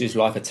 spent most of his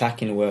life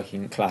attacking the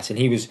working class, and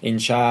he was in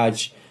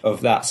charge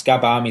of that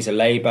scab armies of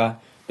labour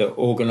that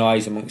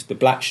organised amongst the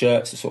black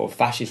shirts, the sort of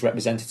fascist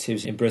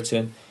representatives in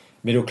Britain,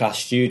 middle-class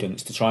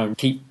students, to try and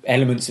keep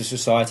elements of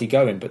society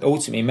going. But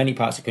ultimately, in many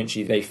parts of the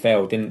country, they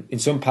failed. In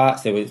some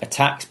parts, there were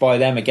attacks by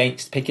them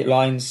against picket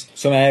lines.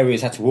 Some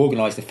areas had to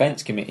organise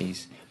defence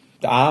committees.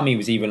 The army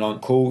was even on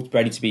call,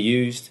 ready to be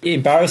used.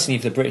 Embarrassingly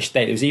for the British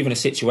state, there was even a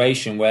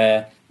situation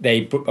where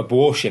a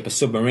warship, a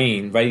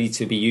submarine, ready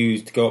to be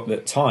used to go up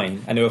at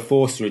time, and they were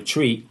forced to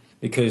retreat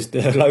because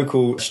the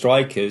local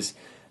strikers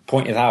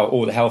pointed out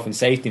all the health and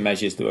safety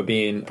measures that were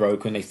being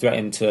broken. They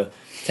threatened to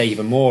take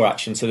even more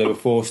action, so they were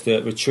forced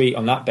to retreat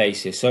on that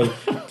basis. So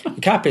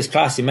the capitalist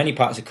class in many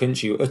parts of the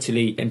country were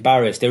utterly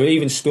embarrassed. There were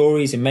even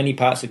stories in many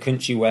parts of the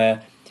country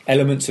where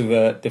elements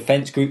of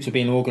defence groups were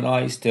being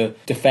organised to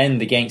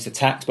defend against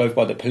attacks both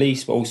by the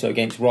police but also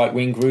against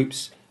right-wing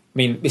groups. I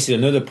mean, this is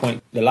another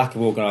point, the lack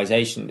of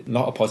organisation,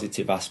 not a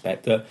positive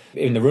aspect. That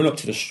in the run-up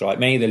to the strike,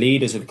 many of the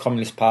leaders of the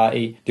Communist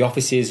Party, the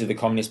offices of the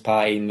Communist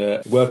Party and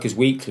the Workers'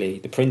 Weekly,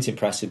 the printing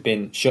press, had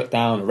been shut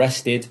down,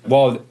 arrested,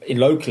 while in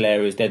local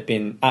areas there'd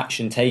been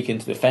action taken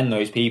to defend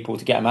those people,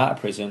 to get them out of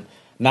prison.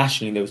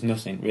 Nationally, there was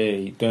nothing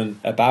really done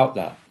about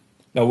that.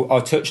 Now, I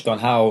touched on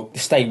how the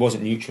state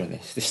wasn't neutral in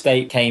this. The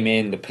state came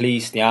in, the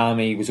police, the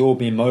army, was all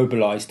being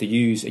mobilised to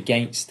use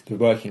against the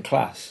working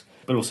class.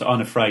 But also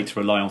unafraid to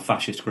rely on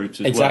fascist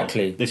groups as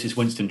Exactly. well. This is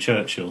Winston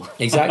Churchill.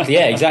 Exactly,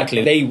 yeah,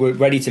 exactly. They were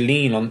ready to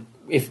lean on,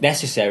 if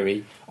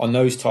necessary, on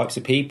those types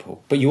of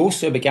people. But you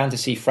also began to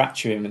see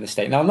fracturing in the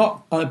state. Now,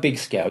 not on a big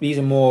scale. These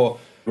are more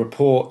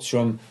reports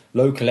from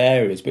local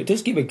areas, but it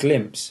does give a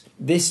glimpse.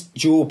 This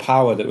dual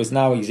power that was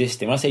now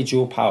existing, when I say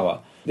dual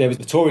power, there was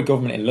the Tory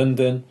government in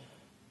London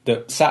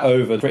that sat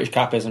over British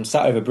capitalism,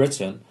 sat over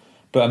Britain,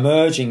 but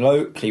emerging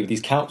locally with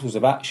these councils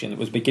of action that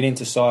was beginning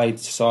to side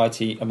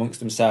society amongst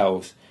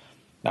themselves.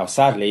 Now,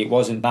 sadly, it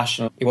wasn't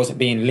national, it wasn't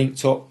being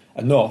linked up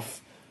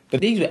enough,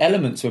 but these were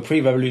elements of a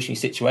pre-revolutionary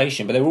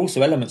situation, but there were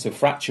also elements of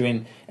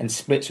fracturing and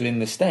splits within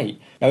the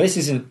state. Now, this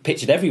isn't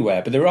pictured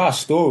everywhere, but there are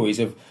stories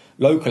of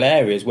local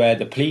areas where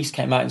the police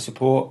came out in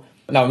support.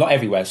 No, not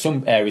everywhere.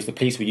 Some areas the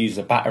police were used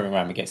as a battering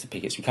ram against the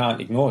pickets. We can't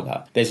ignore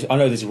that. I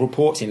know there's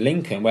reports in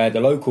Lincoln where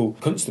the local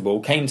constable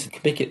came to the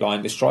picket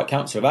line, the Strike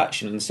Council of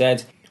Action, and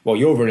said, well,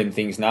 you're running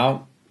things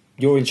now.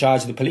 You're in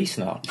charge of the police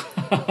now.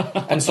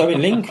 And so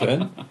in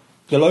Lincoln,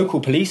 the local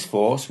police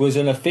force was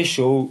an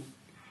official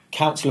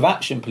Council of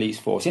Action police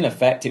force. In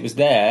effect, it was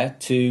there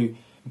to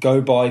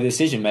go by the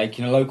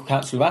decision-making of a local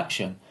Council of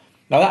Action.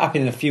 Now, that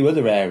happened in a few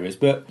other areas,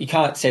 but you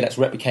can't say that's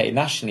replicated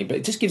nationally, but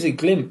it just gives a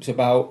glimpse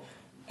about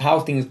how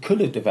things could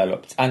have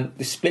developed and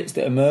the splits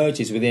that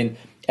emerges within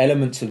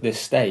elements of this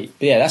state.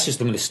 But yeah, that's just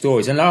some of the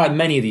stories. And there are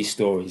many of these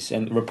stories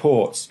and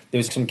reports. There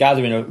was some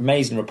gathering of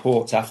amazing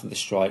reports after the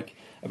strike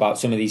about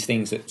some of these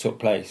things that took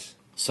place.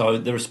 So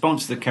the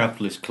response to the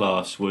capitalist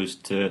class was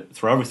to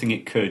throw everything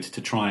it could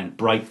to try and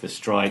break the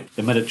strike.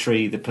 The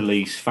military, the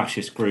police,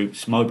 fascist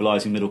groups,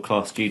 mobilising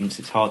middle-class students.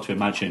 It's hard to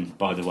imagine,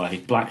 by the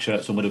way, black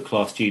shirts or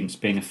middle-class students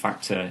being a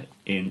factor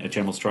in a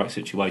general strike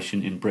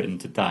situation in Britain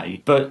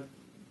today. But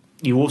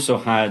You also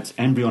had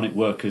embryonic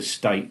workers'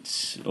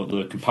 states, or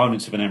the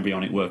components of an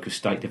embryonic workers'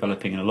 state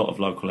developing in a lot of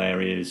local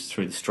areas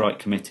through the strike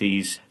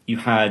committees. You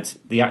had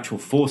the actual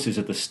forces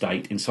of the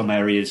state in some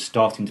areas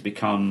starting to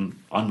become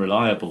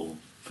unreliable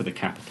for the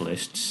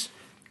capitalists.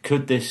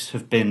 Could this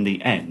have been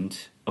the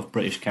end of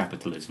British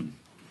capitalism?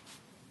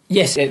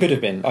 Yes, it could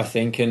have been, I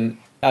think, and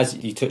as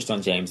you touched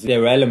on, James,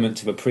 there were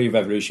elements of a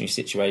pre-revolutionary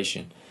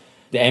situation.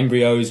 The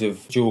embryos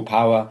of dual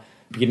power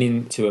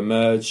beginning to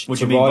emerge. What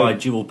do you mean by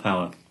dual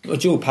power? Well,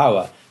 dual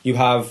power. You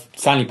have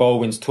Stanley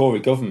Baldwin's Tory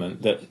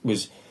government that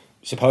was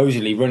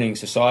supposedly running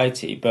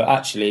society, but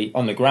actually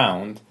on the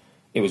ground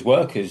it was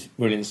workers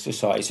running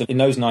society. So in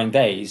those 9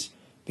 days,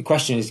 the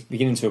question is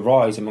beginning to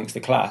arise amongst the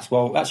class.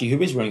 Well, actually,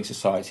 who is running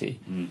society?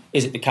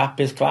 Is it the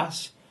capitalist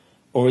class,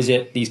 or is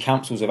it these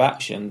councils of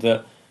action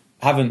that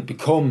haven't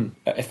become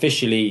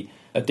officially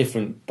a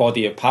different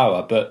body of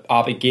power, but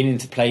are beginning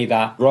to play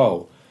that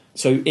role?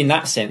 So in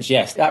that sense,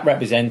 yes, that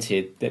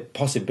represented the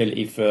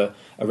possibility for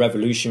a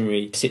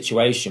revolutionary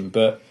situation.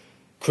 But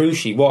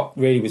crucially, what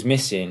really was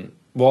missing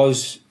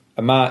was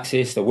a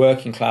Marxist, a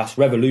working class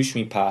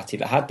revolutionary party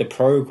that had the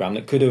programme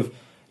that could have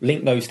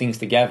linked those things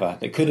together,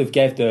 that could have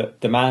gave the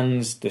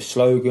demands, the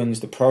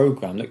slogans, the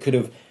programme, that could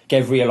have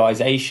gave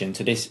realisation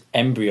to this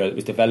embryo that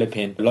was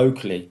developing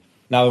locally.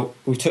 Now,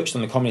 we touched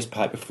on the Communist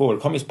Party before.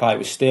 The Communist Party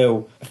was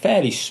still a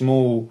fairly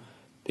small,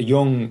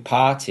 young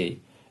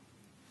party.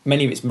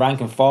 Many of its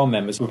rank and file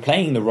members were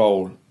playing the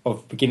role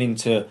of beginning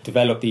to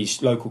develop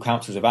these local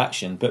councils of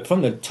action. But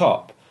from the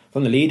top,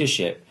 from the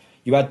leadership,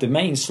 you had the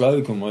main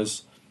slogan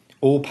was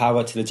all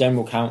power to the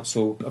General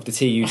Council of the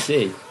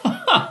TUC.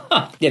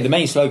 Yeah, the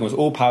main slogan was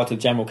all power to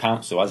the General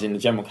Council, as in the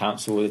General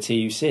Council of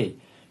the TUC.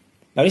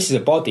 Now, this is a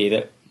body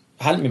that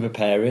hadn't been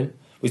preparing,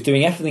 was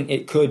doing everything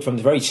it could from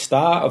the very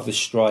start of the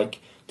strike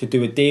to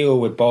do a deal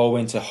with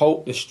Baldwin to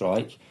halt the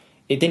strike.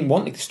 It didn't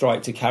want the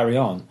strike to carry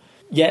on.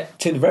 Yet,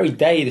 to the very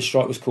day the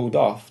strike was called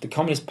off, the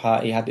Communist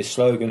Party had this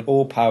slogan,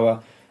 all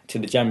power to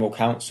the General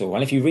Council.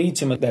 And if you read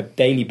some of their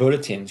daily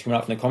bulletins coming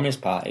out from the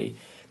Communist Party,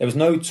 there was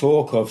no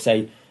talk of,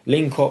 say,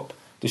 link up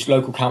the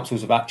local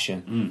councils of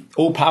action.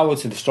 All power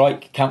to the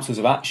strike councils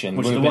of action.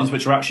 Which are the ones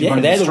which are actually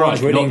running the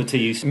strike, not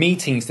the TUC.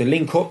 Meetings to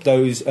link up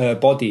those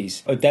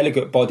bodies, a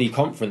delegate body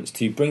conference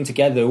to bring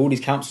together all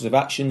these councils of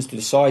actions to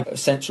decide a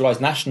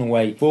centralised national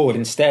way forward.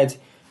 Instead,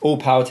 all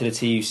power to the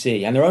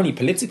TUC. And their only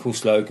political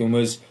slogan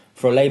was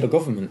for a Labour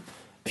government.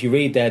 If you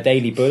read their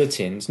daily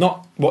bulletins,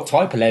 not what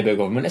type of Labour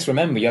government, let's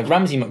remember, you have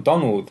Ramsay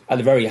MacDonald at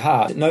the very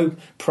heart. No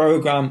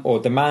programme or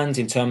demands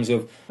in terms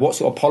of what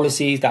sort of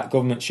policies that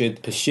government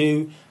should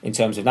pursue in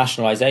terms of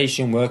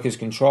nationalisation, workers'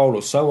 control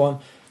or so on.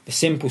 The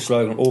simple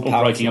slogan, all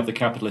power breaking up the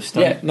capitalist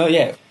state.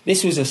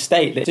 This was a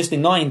state that just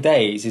in 9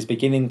 days is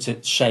beginning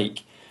to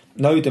shake.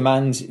 No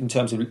demands in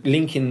terms of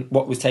linking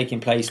what was taking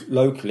place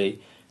locally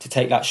to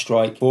take that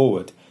strike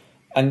forward.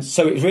 And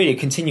so it was really a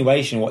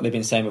continuation of what they've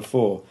been saying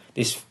before.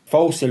 This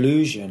false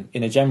illusion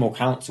in a general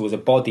council as a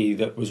body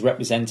that was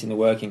representing the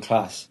working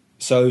class.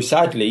 So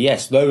sadly,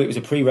 yes, though it was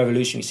a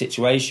pre-revolutionary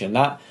situation,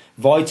 that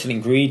vital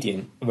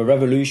ingredient of a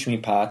revolutionary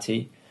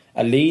party,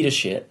 a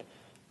leadership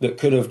that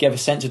could have given a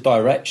sense of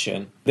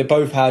direction, that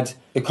both had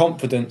the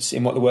confidence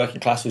in what the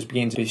working class was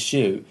beginning to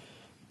pursue,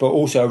 but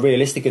also a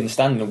realistic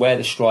understanding of where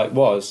the strike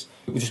was,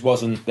 it just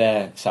wasn't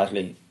there,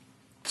 sadly.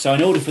 So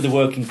in order for the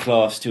working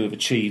class to have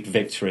achieved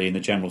victory in the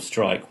general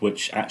strike,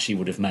 which actually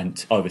would have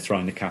meant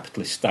overthrowing the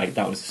capitalist state,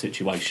 that was the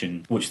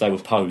situation which they were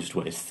posed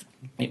with,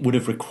 it would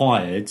have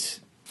required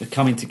the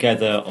coming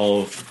together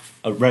of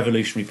a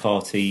revolutionary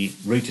party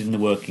rooted in the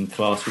working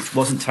class, which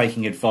wasn't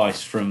taking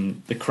advice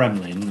from the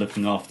Kremlin,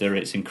 looking after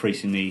its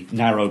increasingly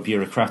narrow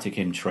bureaucratic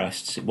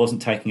interests. It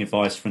wasn't taking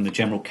advice from the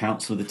General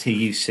Council of the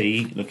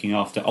TUC, looking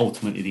after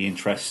ultimately the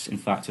interests, in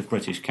fact, of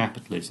British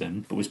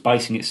capitalism, but was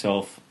basing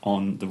itself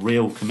on the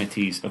real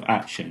committees of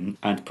action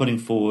and putting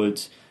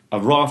forward a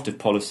raft of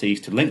policies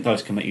to link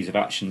those committees of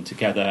action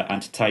together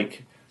and to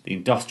take the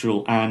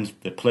industrial and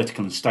the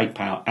political and state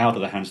power out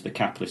of the hands of the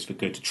capitalists for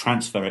good, to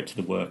transfer it to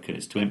the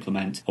workers, to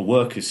implement a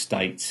workers'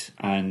 state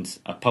and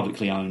a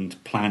publicly owned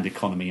planned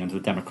economy under the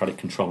democratic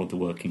control of the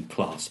working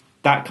class.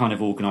 That kind of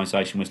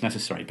organisation was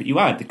necessary. But you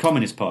had the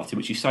Communist Party,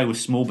 which you say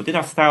was small, but did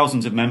have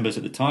thousands of members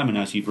at the time, and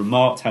as you've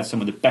remarked, had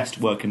some of the best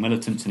working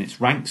militants in its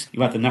ranks.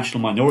 You had the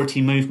National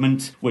Minority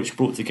Movement, which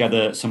brought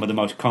together some of the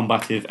most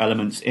combative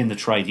elements in the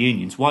trade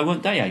unions. Why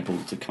weren't they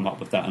able to come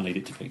up with that and lead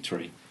it to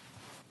victory?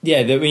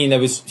 Yeah, there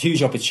was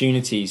huge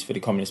opportunities for the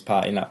Communist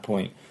Party in that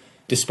point.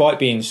 Despite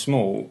being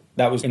small,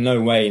 that was in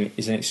no way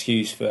is an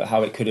excuse for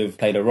how it could have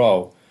played a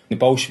role. The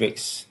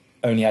Bolsheviks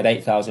only had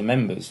 8,000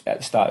 members at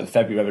the start of the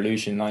February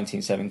Revolution in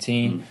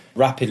 1917,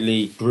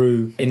 rapidly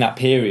grew in that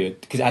period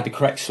because it had the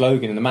correct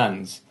slogan and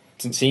demands.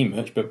 It didn't seem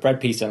much, but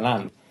bread, peace and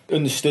land.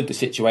 Understood the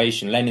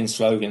situation, Lenin's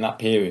slogan in that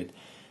period.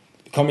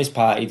 The Communist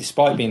Party,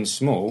 despite being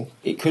small,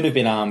 it could have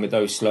been armed with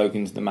those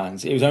slogans and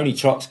demands. It was only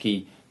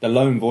Trotsky, the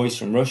lone voice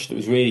from Russia, that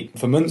was really,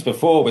 for months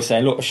before, was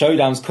saying, look, a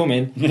showdown's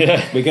coming.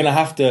 Yeah. We're going to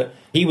have to...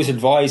 He was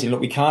advising, look,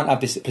 we can't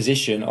have this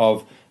position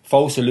of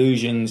false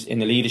illusions in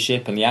the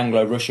leadership, and the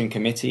Anglo-Russian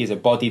Committee is a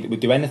body that would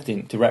do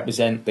anything to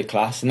represent the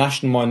class. The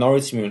national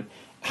minority movement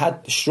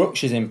had the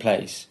structures in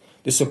place,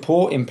 the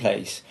support in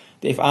place,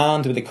 that if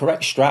armed with the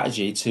correct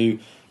strategy to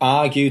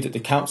argue that the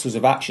councils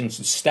of action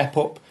should step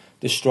up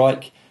the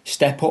strike,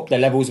 step up their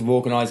levels of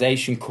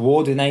organisation,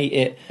 coordinate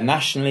it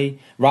nationally,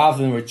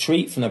 rather than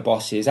retreat from the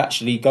bosses,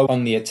 actually go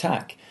on the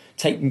attack,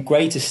 take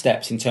greater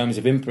steps in terms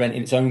of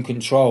implementing its own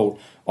control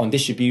on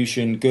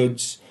distribution,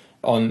 goods,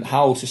 on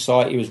how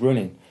society was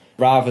running,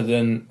 rather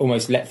than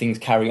almost let things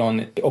carry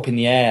on up in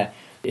the air,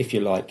 if you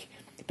like.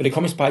 But the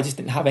Communist Party just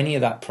didn't have any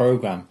of that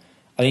programme.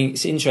 I think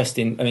it's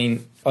interesting,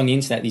 on the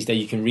internet these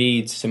days you can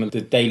read some of the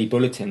daily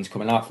bulletins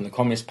coming out from the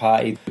Communist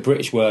Party, the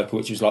British Worker,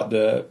 which was like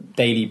the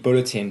daily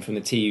bulletin from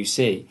the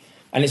TUC.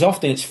 And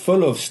it's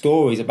full of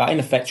stories about, in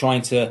effect,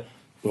 trying to,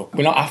 look,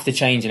 we're not after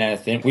changing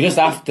anything, we're just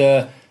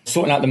after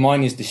sorting out the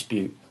miners'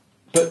 dispute.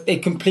 But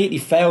it completely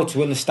failed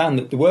to understand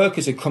that the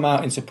workers had come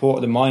out in support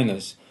of the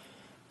miners.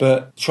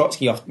 But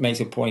Trotsky often makes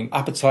a point,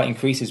 appetite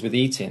increases with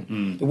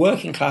eating. The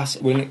working class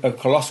were in a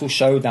colossal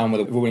showdown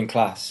with the ruling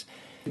class.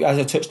 As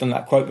I touched on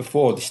that quote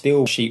before, the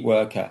steel sheet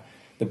worker,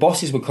 the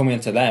bosses were coming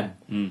to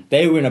them.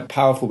 They were in a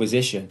powerful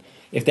position.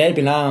 If they had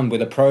been armed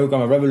with a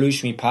programme, a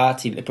revolutionary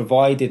party that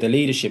provided the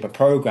leadership, a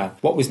programme,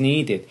 what was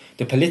needed,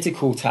 the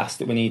political tasks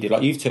that were needed,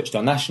 like you've touched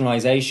on,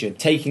 nationalisation,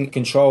 taking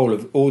control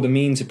of all the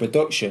means of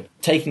production,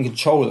 taking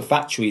control of the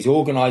factories,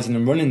 organising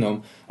and running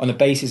them on the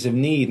basis of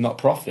need, not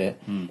profit,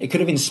 it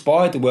could have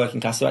inspired the working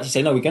class to actually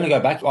say, no, we're going to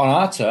go back on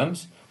our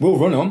terms, we'll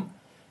run them,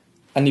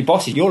 and the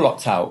bosses, you're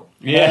locked out.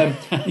 Yeah.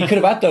 You could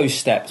have had those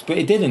steps, but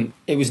it didn't.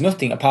 It was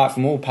nothing apart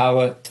from all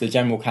power to the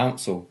General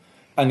Council.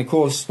 And of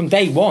course, from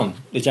day one,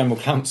 the General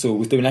Council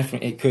was doing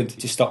everything it could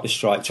to stop the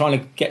strike, trying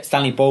to get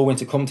Stanley Baldwin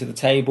to come to the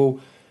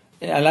table.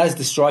 And as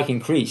the strike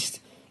increased,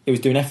 it was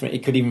doing everything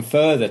it could even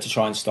further to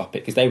try and stop it,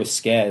 because they were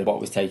scared of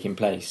what was taking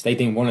place. They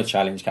didn't want to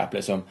challenge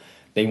capitalism.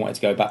 They wanted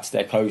to go back to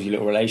their cosy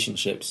little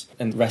relationships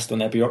and rest on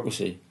their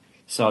bureaucracy.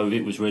 So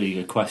it was really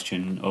a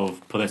question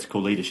of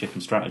political leadership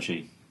and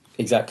strategy.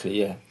 Exactly,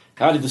 yeah.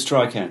 How did the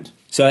strike end?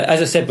 So,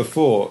 as I said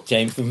before,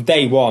 James, from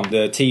day one,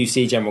 the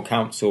TUC General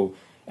Council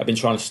have been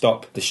trying to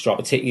stop the strike,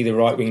 particularly the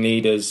right-wing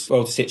leaders,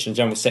 Walter Sitchin,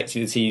 General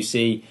Secretary of the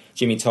TUC,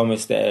 Jimmy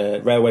Thomas,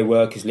 the railway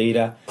workers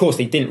leader. Of course,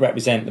 they didn't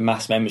represent the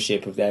mass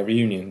membership of their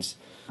unions.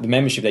 The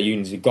membership of their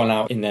unions had gone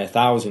out in their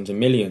thousands and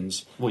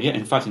millions. Well, yeah,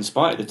 in fact, in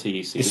spite of the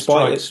TUC, the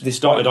strikes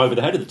started over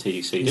the head of the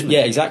TUC, didn't they?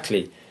 Yeah,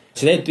 exactly.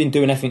 So they'd been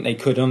doing everything they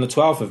could. And on the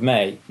 12th of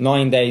May,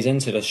 9 days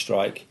into the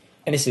strike,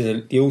 and this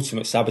is the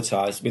ultimate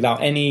sabotage,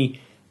 without any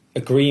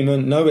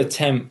agreement, no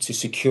attempt to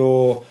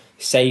secure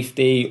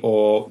safety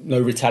or no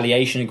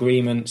retaliation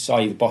agreements,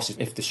 i.e. the bosses,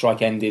 if the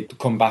strike ended, to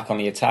come back on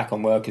the attack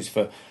on workers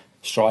for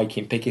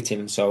striking, picketing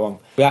and so on.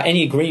 Without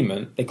any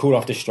agreement, they called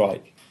off the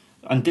strike.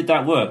 And did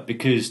that work?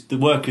 Because the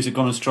workers had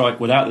gone on strike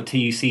without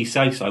the TUC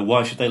say so.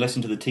 Why should they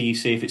listen to the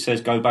TUC if it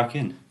says go back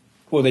in?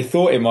 Well, they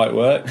thought it might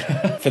work.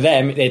 For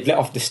them, they'd let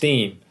off the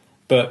steam.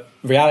 But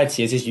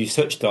reality is, as you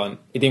touched on,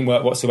 it didn't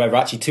work whatsoever.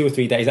 Actually, 2 or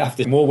 3 days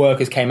after, more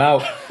workers came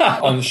out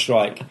on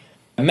strike.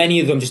 Many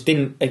of them just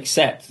didn't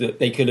accept that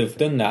they could have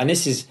done that. And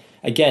this is,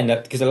 again,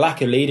 because of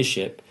lack of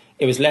leadership,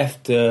 it was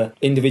left to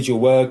individual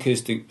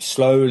workers to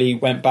slowly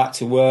went back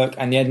to work,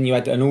 and then you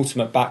had an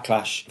ultimate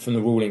backlash from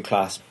the ruling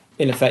class.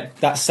 In effect,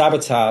 that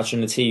sabotage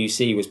from the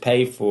TUC was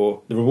paid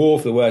for. The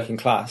reward for the working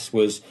class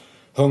was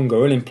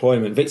hunger,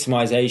 unemployment,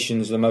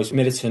 victimisations of the most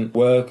militant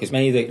workers.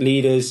 Many of the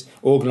leaders,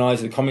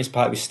 organisers of the Communist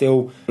Party were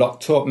still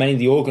locked up. Many of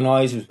the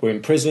organisers were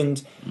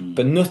imprisoned,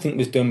 but nothing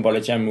was done by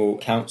the General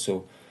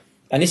Council.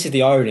 And this is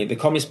the irony. The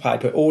Communist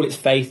Party put all its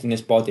faith in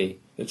this body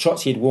that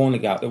Trotsky had warned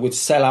about that would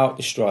sell out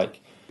the strike.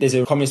 There's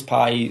a Communist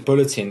Party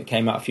bulletin that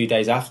came out a few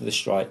days after the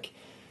strike,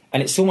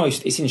 and it's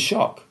in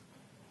shock.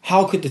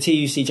 How could the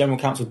TUC General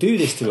Council do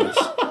this to us?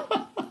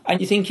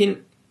 And you're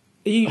thinking,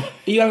 are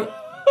you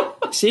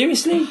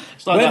seriously?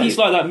 It's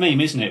like that meme,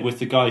 isn't it, with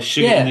the guy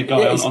shooting the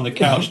guy on the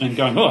couch and then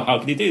going, oh, how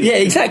could he do this? Yeah,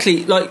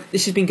 exactly. Like,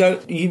 this has been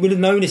going... You would have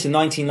known this in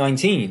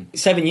 1919,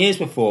 7 years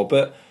before,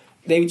 but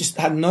they just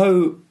had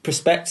no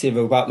perspective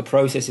about the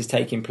processes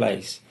taking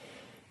place.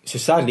 So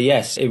sadly,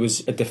 yes, it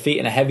was a defeat,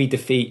 and a heavy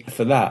defeat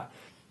for that.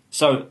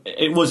 So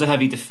it was a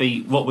heavy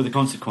defeat. What were the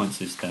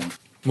consequences then?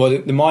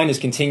 Well, the miners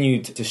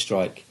continued to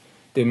strike.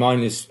 The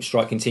miners'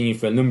 strike continued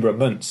for a number of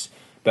months.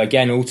 But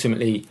again,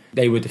 ultimately,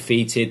 they were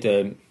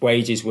defeated.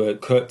 Wages were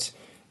cut,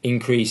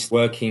 increased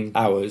working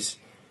hours.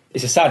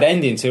 It's a sad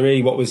ending to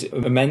really what was a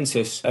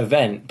momentous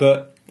event.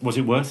 But was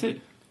it worth it?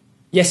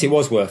 Yes, it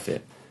was worth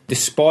it.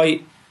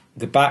 Despite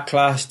the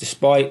backlash,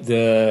 despite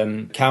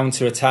the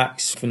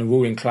counter-attacks from the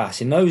ruling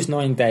class, in those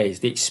 9 days,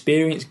 the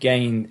experience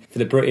gained for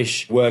the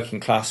British working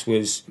class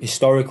was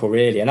historical,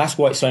 really. And that's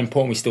why it's so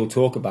important we still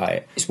talk about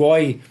it. It's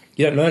why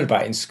you don't learn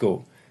about it in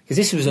school. Because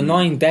this was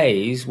 9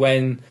 days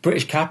when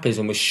British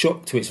capitalism was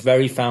shook to its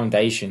very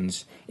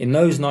foundations. In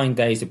those 9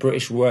 days, the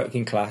British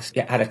working class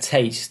had a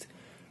taste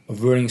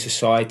of running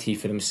society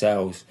for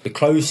themselves. The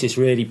closest,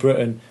 really,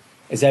 Britain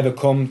has ever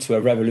come to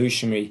a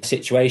revolutionary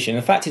situation.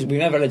 The fact is, we've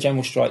never had a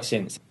general strike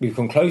since. We've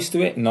come close to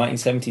it in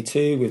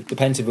 1972 with the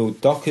Pentonville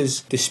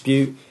Dockers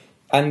dispute.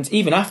 And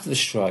even after the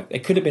strike, there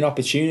could have been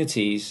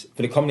opportunities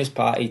for the Communist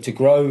Party to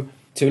grow,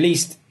 to at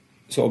least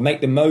sort of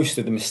make the most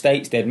of the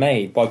mistakes they'd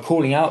made by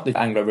calling out the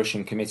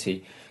Anglo-Russian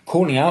Committee,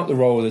 calling out the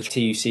role of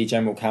the TUC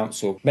General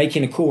Council,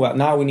 making a call that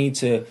now we need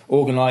to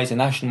organise a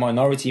national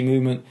minority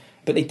movement.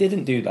 But they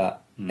didn't do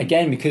that.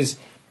 Again, because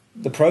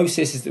the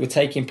processes that were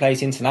taking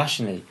place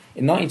internationally.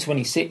 In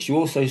 1926, you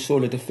also saw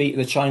the defeat of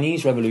the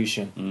Chinese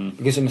Revolution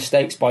because of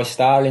mistakes by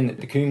Stalin,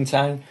 the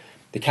Kuomintang,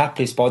 the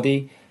capitalist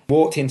body,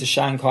 walked into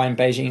Shanghai and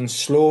Beijing and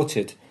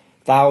slaughtered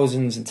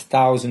thousands and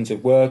thousands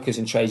of workers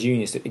and trade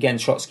unions that, again,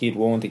 Trotsky had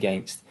warned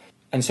against.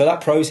 And so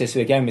that process,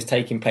 again, was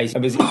taking place.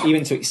 It was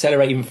even to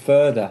accelerate even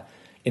further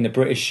in the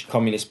British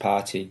Communist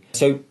Party.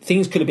 So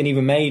things could have been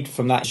even made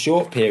from that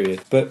short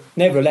period. But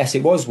nevertheless,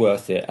 it was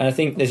worth it. And I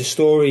think there's a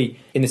story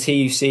in the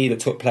TUC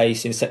that took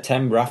place in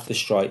September after the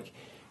strike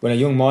when a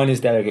young miners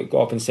delegate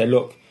got up and said,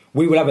 look,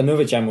 we will have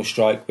another general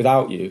strike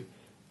without you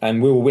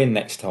and we will win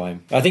next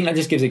time. I think that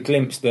just gives a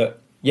glimpse that,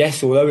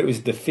 yes, although it was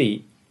a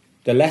defeat,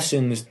 the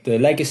lessons, the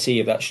legacy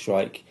of that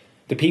strike,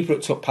 the people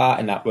that took part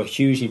in that were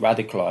hugely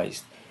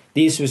radicalised.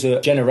 This was a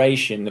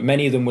generation that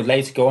many of them would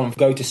later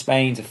go to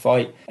Spain to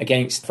fight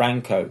against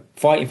Franco,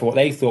 fighting for what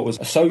they thought was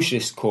a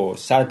socialist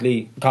cause.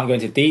 Sadly, we can't go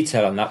into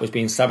detail on that, was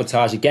being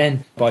sabotaged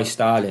again by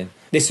Stalin.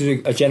 This was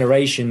a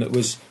generation that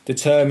was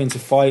determined to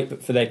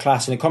fight for their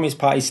class, and the Communist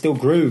Party still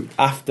grew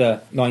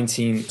after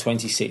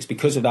 1926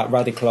 because of that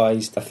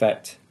radicalised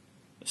effect.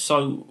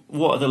 So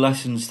what are the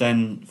lessons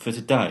then for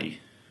today?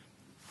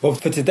 Well,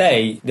 for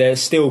today,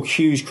 there's still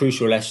huge,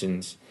 crucial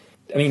lessons.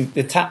 I mean,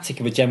 the tactic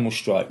of a general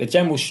strike. The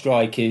general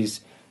strike is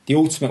the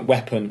ultimate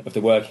weapon of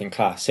the working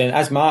class. And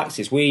as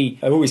Marxists, we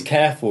are always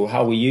careful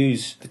how we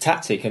use the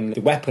tactic and the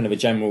weapon of a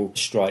general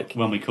strike.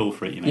 When we call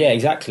for it, you mean? Yeah,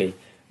 exactly.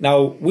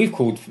 Now, we've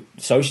called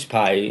the Socialist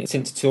Party,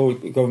 since the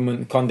Tory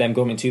government, condemned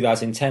government in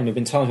 2010, there have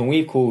been times when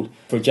we've called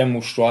for a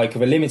general strike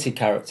of a limited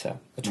character,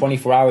 a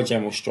 24-hour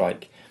general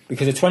strike.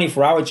 Because a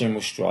 24-hour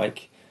general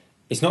strike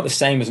is not the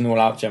same as an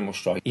all-out general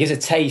strike. It gives a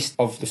taste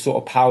of the sort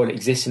of power that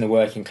exists in the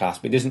working class,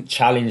 but it doesn't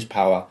challenge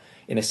power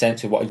in a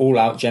sense of what an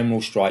all-out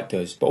general strike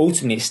does. But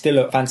ultimately, it's still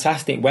a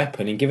fantastic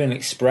weapon in giving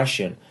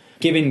expression,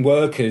 giving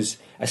workers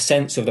a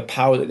sense of the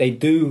power that they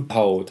do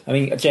hold. I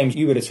mean, James,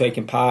 you would have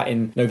taken part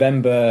in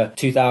November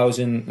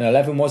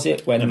 2011, was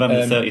it?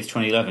 November 30th,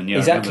 2011, yeah.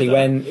 Exactly,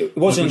 when it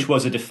wasn't... Which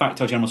was a de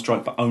facto general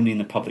strike, but only in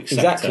the public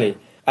sector. Exactly.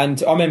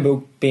 And I remember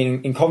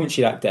being in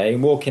Coventry that day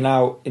and walking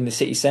out in the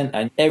city centre,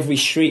 and every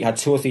street had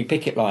 2 or 3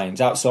 picket lines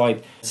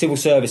outside civil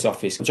service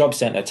office, job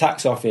centre,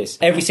 tax office,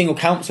 every single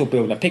council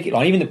building, a picket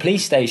line, even the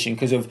police station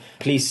because of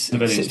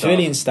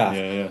civilian staff.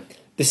 Yeah.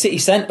 The city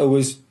centre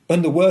was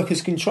under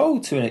workers'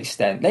 control to an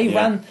extent. They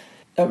ran,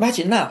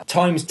 imagine that,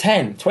 times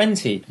 10,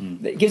 20.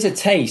 It gives a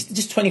taste.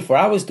 Just 24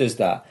 hours does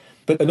that.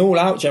 But an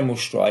all-out general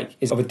strike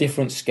is of a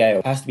different scale.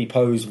 It has to be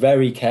posed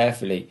very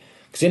carefully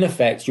because, in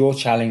effect, you're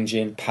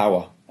challenging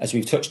power, as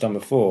we've touched on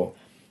before.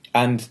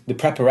 And the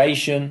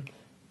preparation,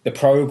 the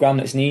programme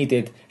that's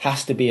needed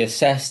has to be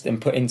assessed and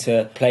put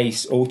into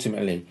place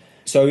ultimately.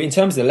 So in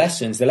terms of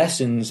the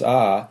lessons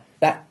are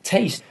that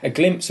taste, a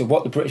glimpse of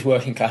what the British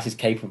working class is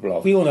capable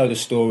of. We all know the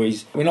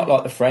stories. We're not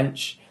like the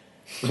French.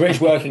 The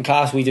British working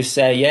class, we just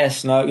say,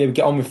 yes, no, we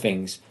get on with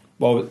things.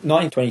 Well,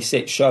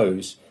 1926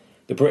 shows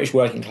the British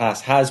working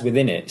class has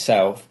within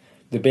itself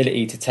the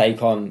ability to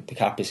take on the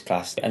capitalist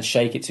class and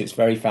shake it to its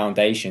very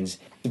foundations.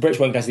 The British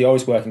working class is the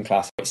oldest working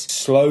class. It's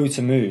slow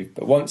to move,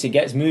 but once it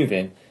gets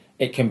moving,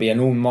 it can be an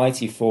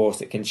almighty force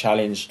that can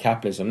challenge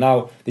capitalism.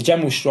 Now, the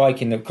general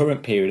strike in the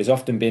current period has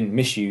often been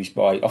misused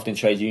by often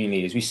trade union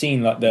leaders. We've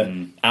seen like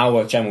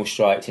our general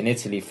strikes in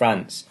Italy,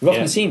 France. We've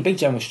often seen big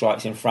general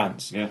strikes in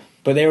France. Yeah.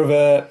 But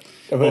they're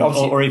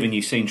or even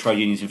you've seen trade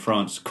unions in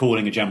France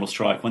calling a general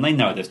strike when they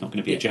know there's not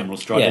going to be a general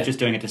strike. They're just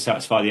doing it to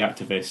satisfy the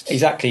activists.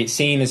 Exactly. It's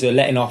seen as a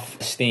letting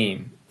off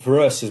steam. For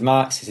us as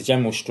Marxists, a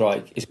general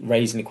strike is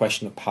raising the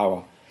question of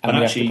power. And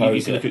actually,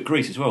 you could look at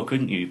Greece as well,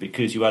 couldn't you?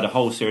 Because you had a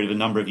whole series of a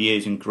number of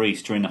years in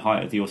Greece during the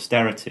height of the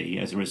austerity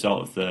as a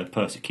result of the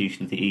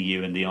persecution of the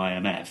EU and the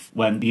IMF,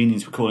 when the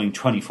unions were calling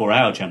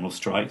 24-hour general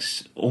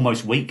strikes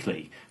almost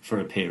weekly for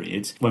a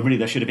period, when really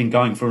they should have been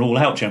going for an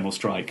all-out general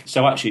strike.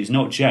 So actually, it's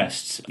not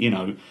just,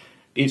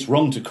 it's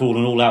wrong to call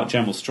an all-out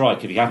general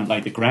strike if you haven't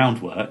laid the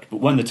groundwork, but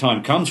when the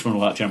time comes for an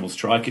all-out general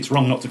strike, it's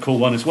wrong not to call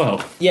one as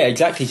well. Yeah,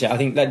 exactly. I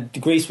think that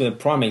Greece was a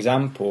prime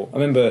example. I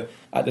remember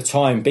at the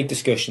time big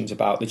discussions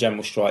about the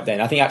general strike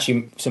then. I think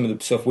actually some of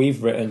the stuff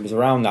we've written was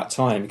around that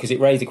time because it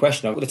raised the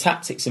question of the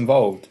tactics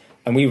involved,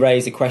 and we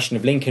raised the question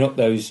of linking up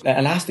those,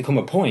 and there has to come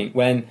a point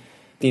when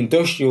the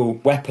industrial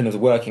weapon of the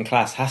working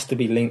class has to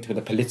be linked with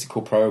a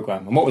political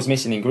programme. And what was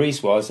missing in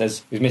Greece was,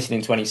 as was missing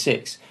in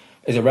 26,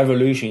 is a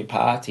revolutionary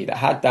party that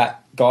had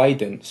that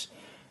guidance,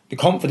 the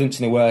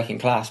confidence in the working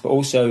class, but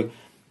also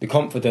the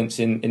confidence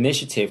in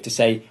initiative to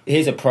say,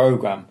 here's a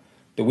programme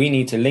that we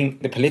need to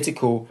link the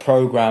political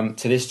programme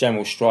to this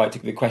general strike, to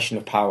the question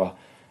of power.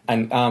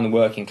 and arm the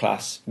working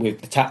class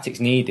with the tactics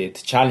needed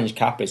to challenge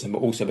capitalism, but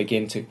also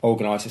begin to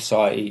organise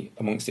society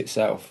amongst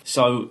itself.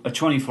 So a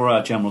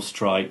 24-hour general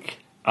strike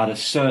at a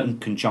certain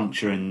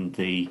conjuncture in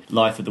the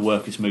life of the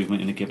workers'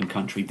 movement in a given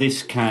country,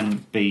 this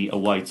can be a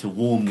way to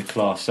warm the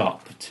class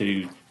up,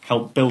 to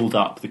help build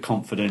up the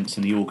confidence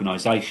and the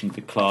organisation of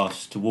the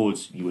class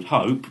towards, you would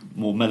hope,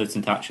 more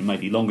militant action,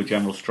 maybe longer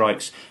general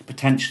strikes,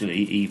 potentially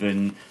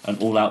even an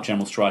all-out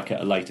general strike at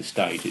a later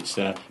stage. It's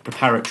a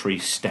preparatory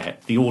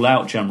step. The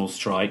all-out general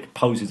strike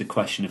poses a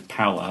question of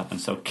power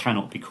and so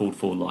cannot be called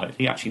for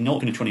lightly. Actually,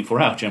 not in a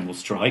 24-hour general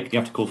strike. You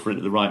have to call for it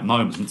at the right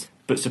moment.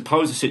 But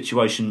suppose a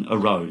situation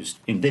arose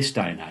in this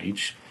day and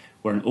age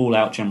where an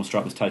all-out general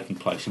strike was taking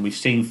place. And we've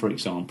seen, for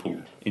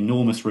example,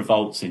 enormous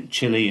revolts in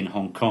Chile, in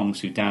Hong Kong,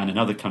 Sudan and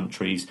other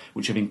countries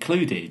which have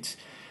included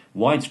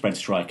widespread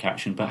strike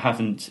action but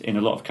haven't, in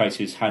a lot of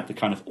cases, had the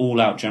kind of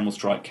all-out general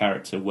strike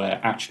character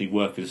where actually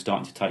workers are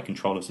starting to take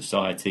control of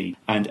society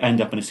and end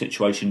up in a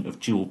situation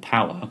of dual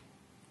power.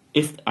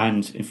 If,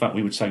 and in fact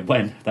we would say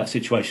when, that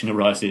situation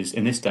arises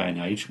in this day and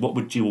age, what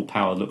would dual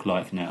power look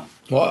like now?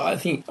 Well, I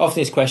think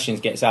often this question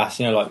gets asked,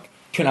 like,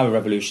 couldn't have a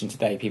revolution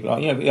today. People are,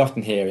 we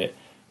often hear it.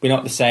 We're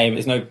not the same.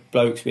 There's no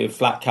blokes with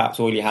flat caps,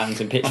 oily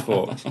hands and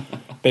pitchforks.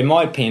 But in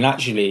my opinion,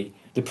 actually,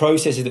 the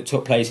processes that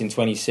took place in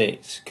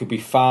 26 could be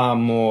far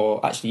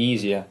more actually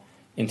easier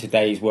in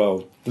today's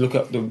world. Look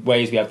at the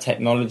ways we have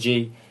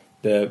technology,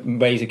 the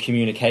ways of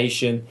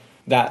communication,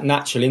 that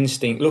natural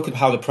instinct. Look at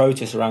how the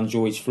protests around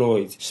George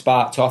Floyd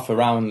sparked off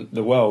around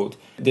the world.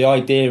 The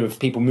idea of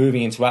people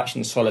moving into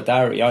action and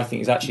solidarity, I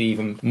think, is actually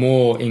even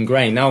more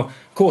ingrained. Now,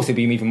 of course, there'll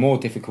be even more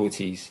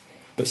difficulties.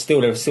 But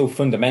still, there are still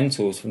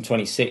fundamentals from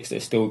 26 that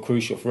are still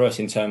crucial for us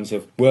in terms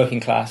of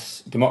working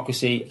class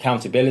democracy,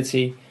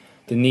 accountability,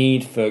 the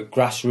need for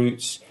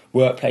grassroots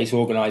workplace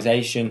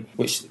organisation,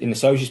 which in the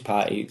Socialist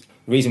Party,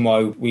 the reason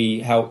why we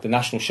helped the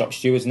National Shop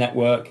Stewards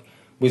Network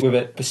was with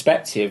a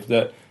perspective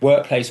that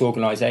workplace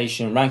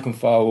organisation, rank and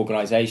file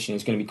organisation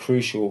is going to be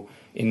crucial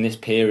in this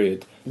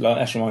period. The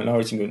national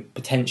minority movement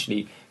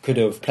potentially could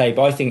have played.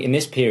 But I think in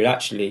this period,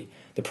 actually,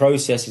 the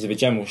processes of a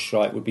general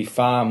strike would be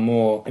far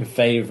more in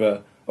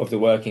favour of the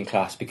working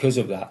class because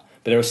of that.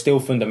 But there are still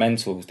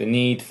fundamentals, the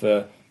need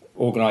for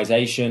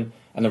organisation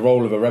and the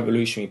role of a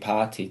revolutionary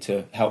party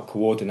to help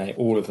coordinate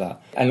all of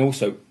that. And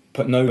also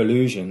put no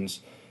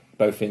illusions,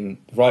 both in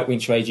right-wing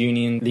trade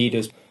union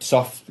leaders,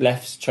 soft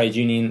left trade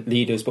union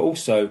leaders, but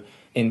also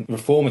in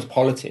reformist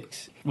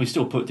politics. We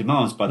still put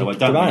demands, by the way,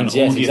 don't demands,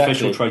 we? On all yes, the exactly.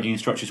 official trade union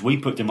structures, we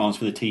put demands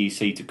for the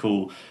TEC to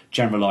call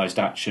generalised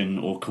action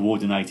or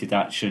coordinated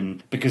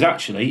action, because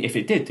actually, if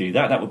it did do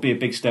that, that would be a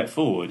big step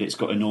forward. It's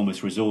got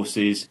enormous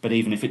resources, but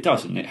even if it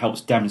doesn't, it helps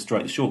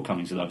demonstrate the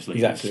shortcomings of those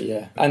leaders. Exactly,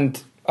 yeah.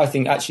 And I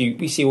think actually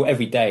we see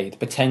every day the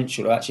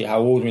potential of actually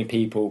how ordinary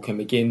people can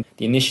begin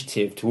the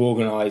initiative to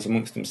organise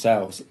amongst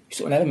themselves. We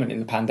saw an element in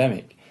the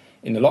pandemic,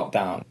 in the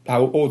lockdown,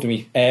 how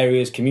ordinary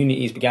areas,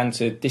 communities began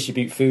to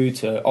distribute food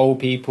to old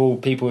people,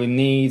 people in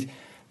need.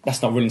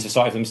 That's not running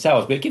society for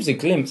themselves, but it gives a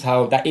glimpse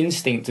how that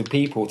instinct of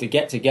people to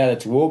get together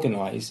to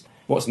organise,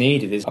 what's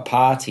needed is a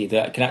party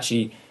that can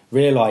actually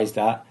realise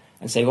that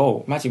and say,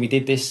 oh, imagine we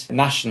did this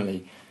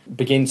nationally,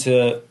 begin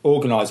to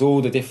organise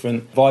all the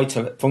different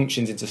vital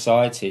functions in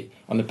society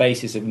on the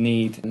basis of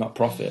need and not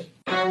profit.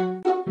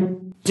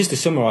 Just to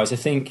summarise, I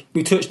think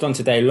we touched on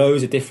today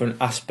loads of different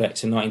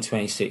aspects of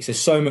 1926. There's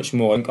so much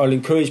more. I'll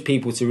encourage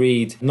people to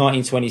read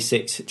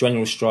 1926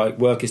 General Strike,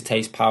 Workers'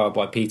 Taste Power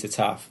by Peter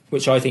Taft,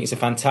 which I think is a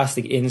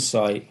fantastic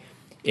insight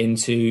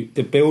into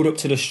the build-up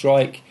to the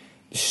strike,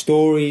 the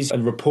stories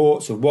and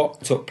reports of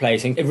what took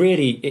place. And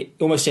it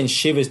almost sends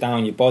shivers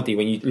down your body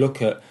when you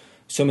look at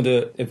some of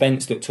the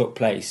events that took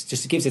place.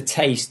 Just gives a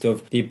taste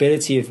of the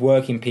ability of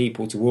working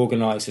people to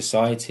organise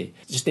society.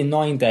 Just in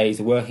 9 days,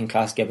 the working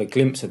class gave a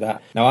glimpse of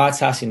that. Now, our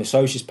task in the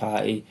Socialist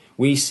Party,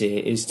 we see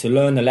it, is to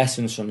learn the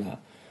lessons from that.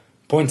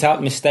 Point out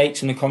the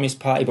mistakes in the Communist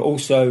Party, but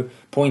also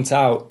point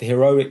out the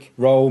heroic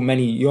role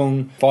many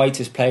young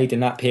fighters played in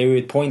that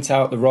period. Point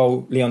out the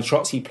role Leon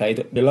Trotsky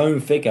played, the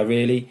lone figure,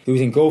 really, who was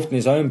engulfed in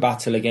his own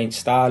battle against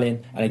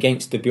Stalin and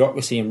against the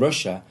bureaucracy in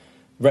Russia,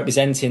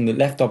 representing the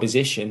left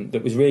opposition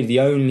that was really the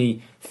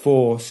only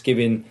force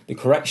giving the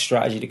correct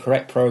strategy, the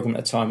correct programme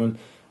at the time. And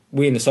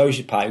we in the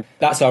Socialist Party,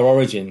 that's our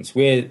origins.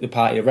 We're the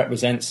party that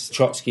represents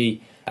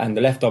Trotsky and the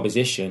left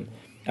opposition,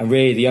 and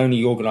really the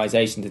only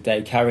organisation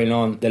today carrying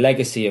on the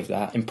legacy of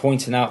that and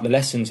pointing out the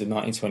lessons of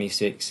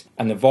 1926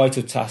 and the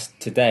vital task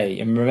today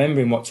and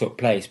remembering what took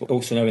place, but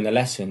also knowing the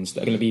lessons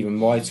that are going to be even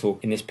vital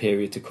in this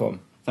period to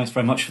come. Thanks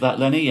very much for that,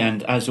 Lenny.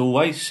 And as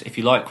always, if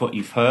you like what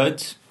you've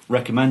heard,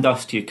 recommend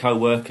us to your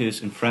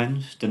co-workers and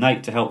friends,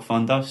 donate to help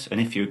fund us,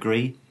 and if you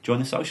agree, join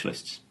the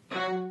Socialists.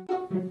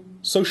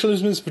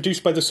 Socialism is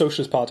produced by the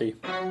Socialist Party,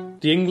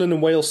 the England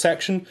and Wales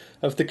section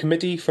of the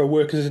Committee for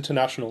Workers'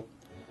 International.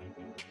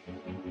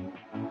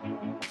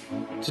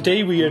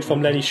 Today we heard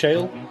from Lenny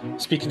Shale,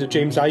 speaking to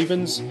James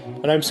Ivans,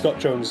 and I'm Scott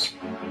Jones.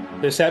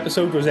 This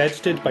episode was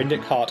edited by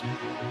Nick Hart.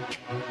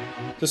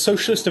 The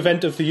Socialist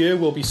event of the year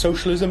will be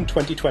Socialism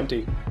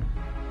 2020.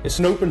 It's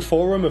an open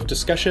forum of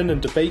discussion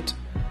and debate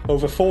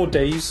over 4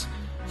 days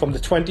from the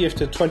 20th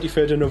to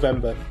 23rd of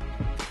November.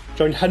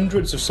 Join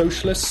hundreds of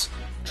socialists,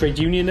 trade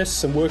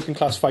unionists and working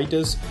class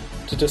fighters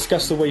to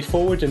discuss the way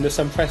forward in this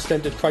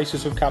unprecedented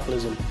crisis of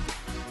capitalism.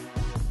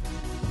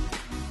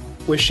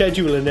 We're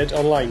scheduling it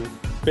online,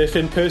 but if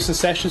in-person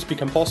sessions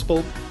become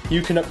possible,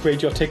 you can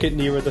upgrade your ticket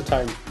nearer the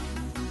time.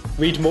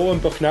 Read more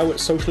and book now at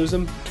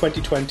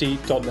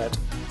socialism2020.net.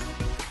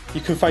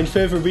 You can find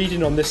further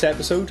reading on this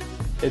episode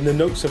in the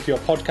notes of your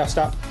podcast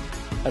app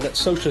and at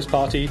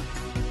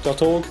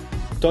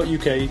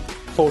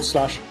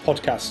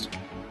socialistparty.org.uk/podcast.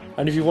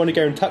 And if you want to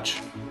get in touch,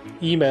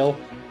 email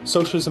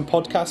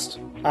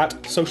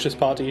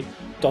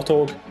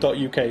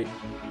socialismpodcast@socialistparty.org.uk.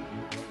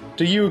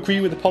 Do you agree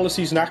with the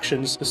policies and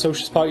actions the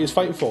Socialist Party is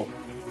fighting for?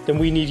 Then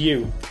we need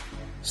you.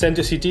 Send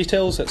us your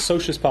details at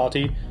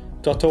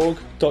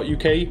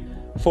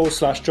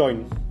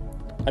socialistparty.org.uk/join.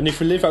 And if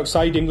you live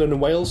outside England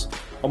and Wales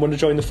and want to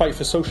join the fight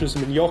for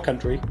socialism in your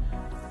country,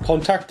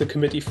 contact the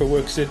Committee for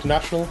Workers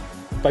International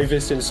by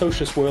visiting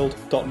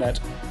socialistworld.net.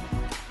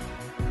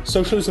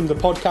 Socialism the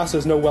podcast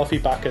has no wealthy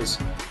backers.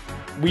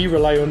 We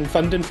rely on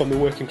funding from the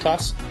working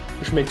class,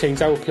 which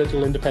maintains our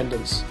political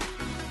independence.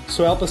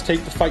 So help us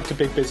take the fight to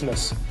big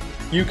business.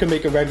 You can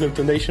make a regular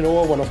donation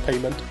or a one-off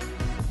payment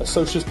at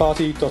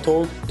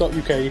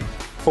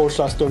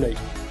socialistparty.org.uk/donate.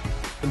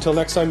 Until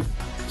next time,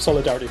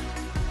 solidarity.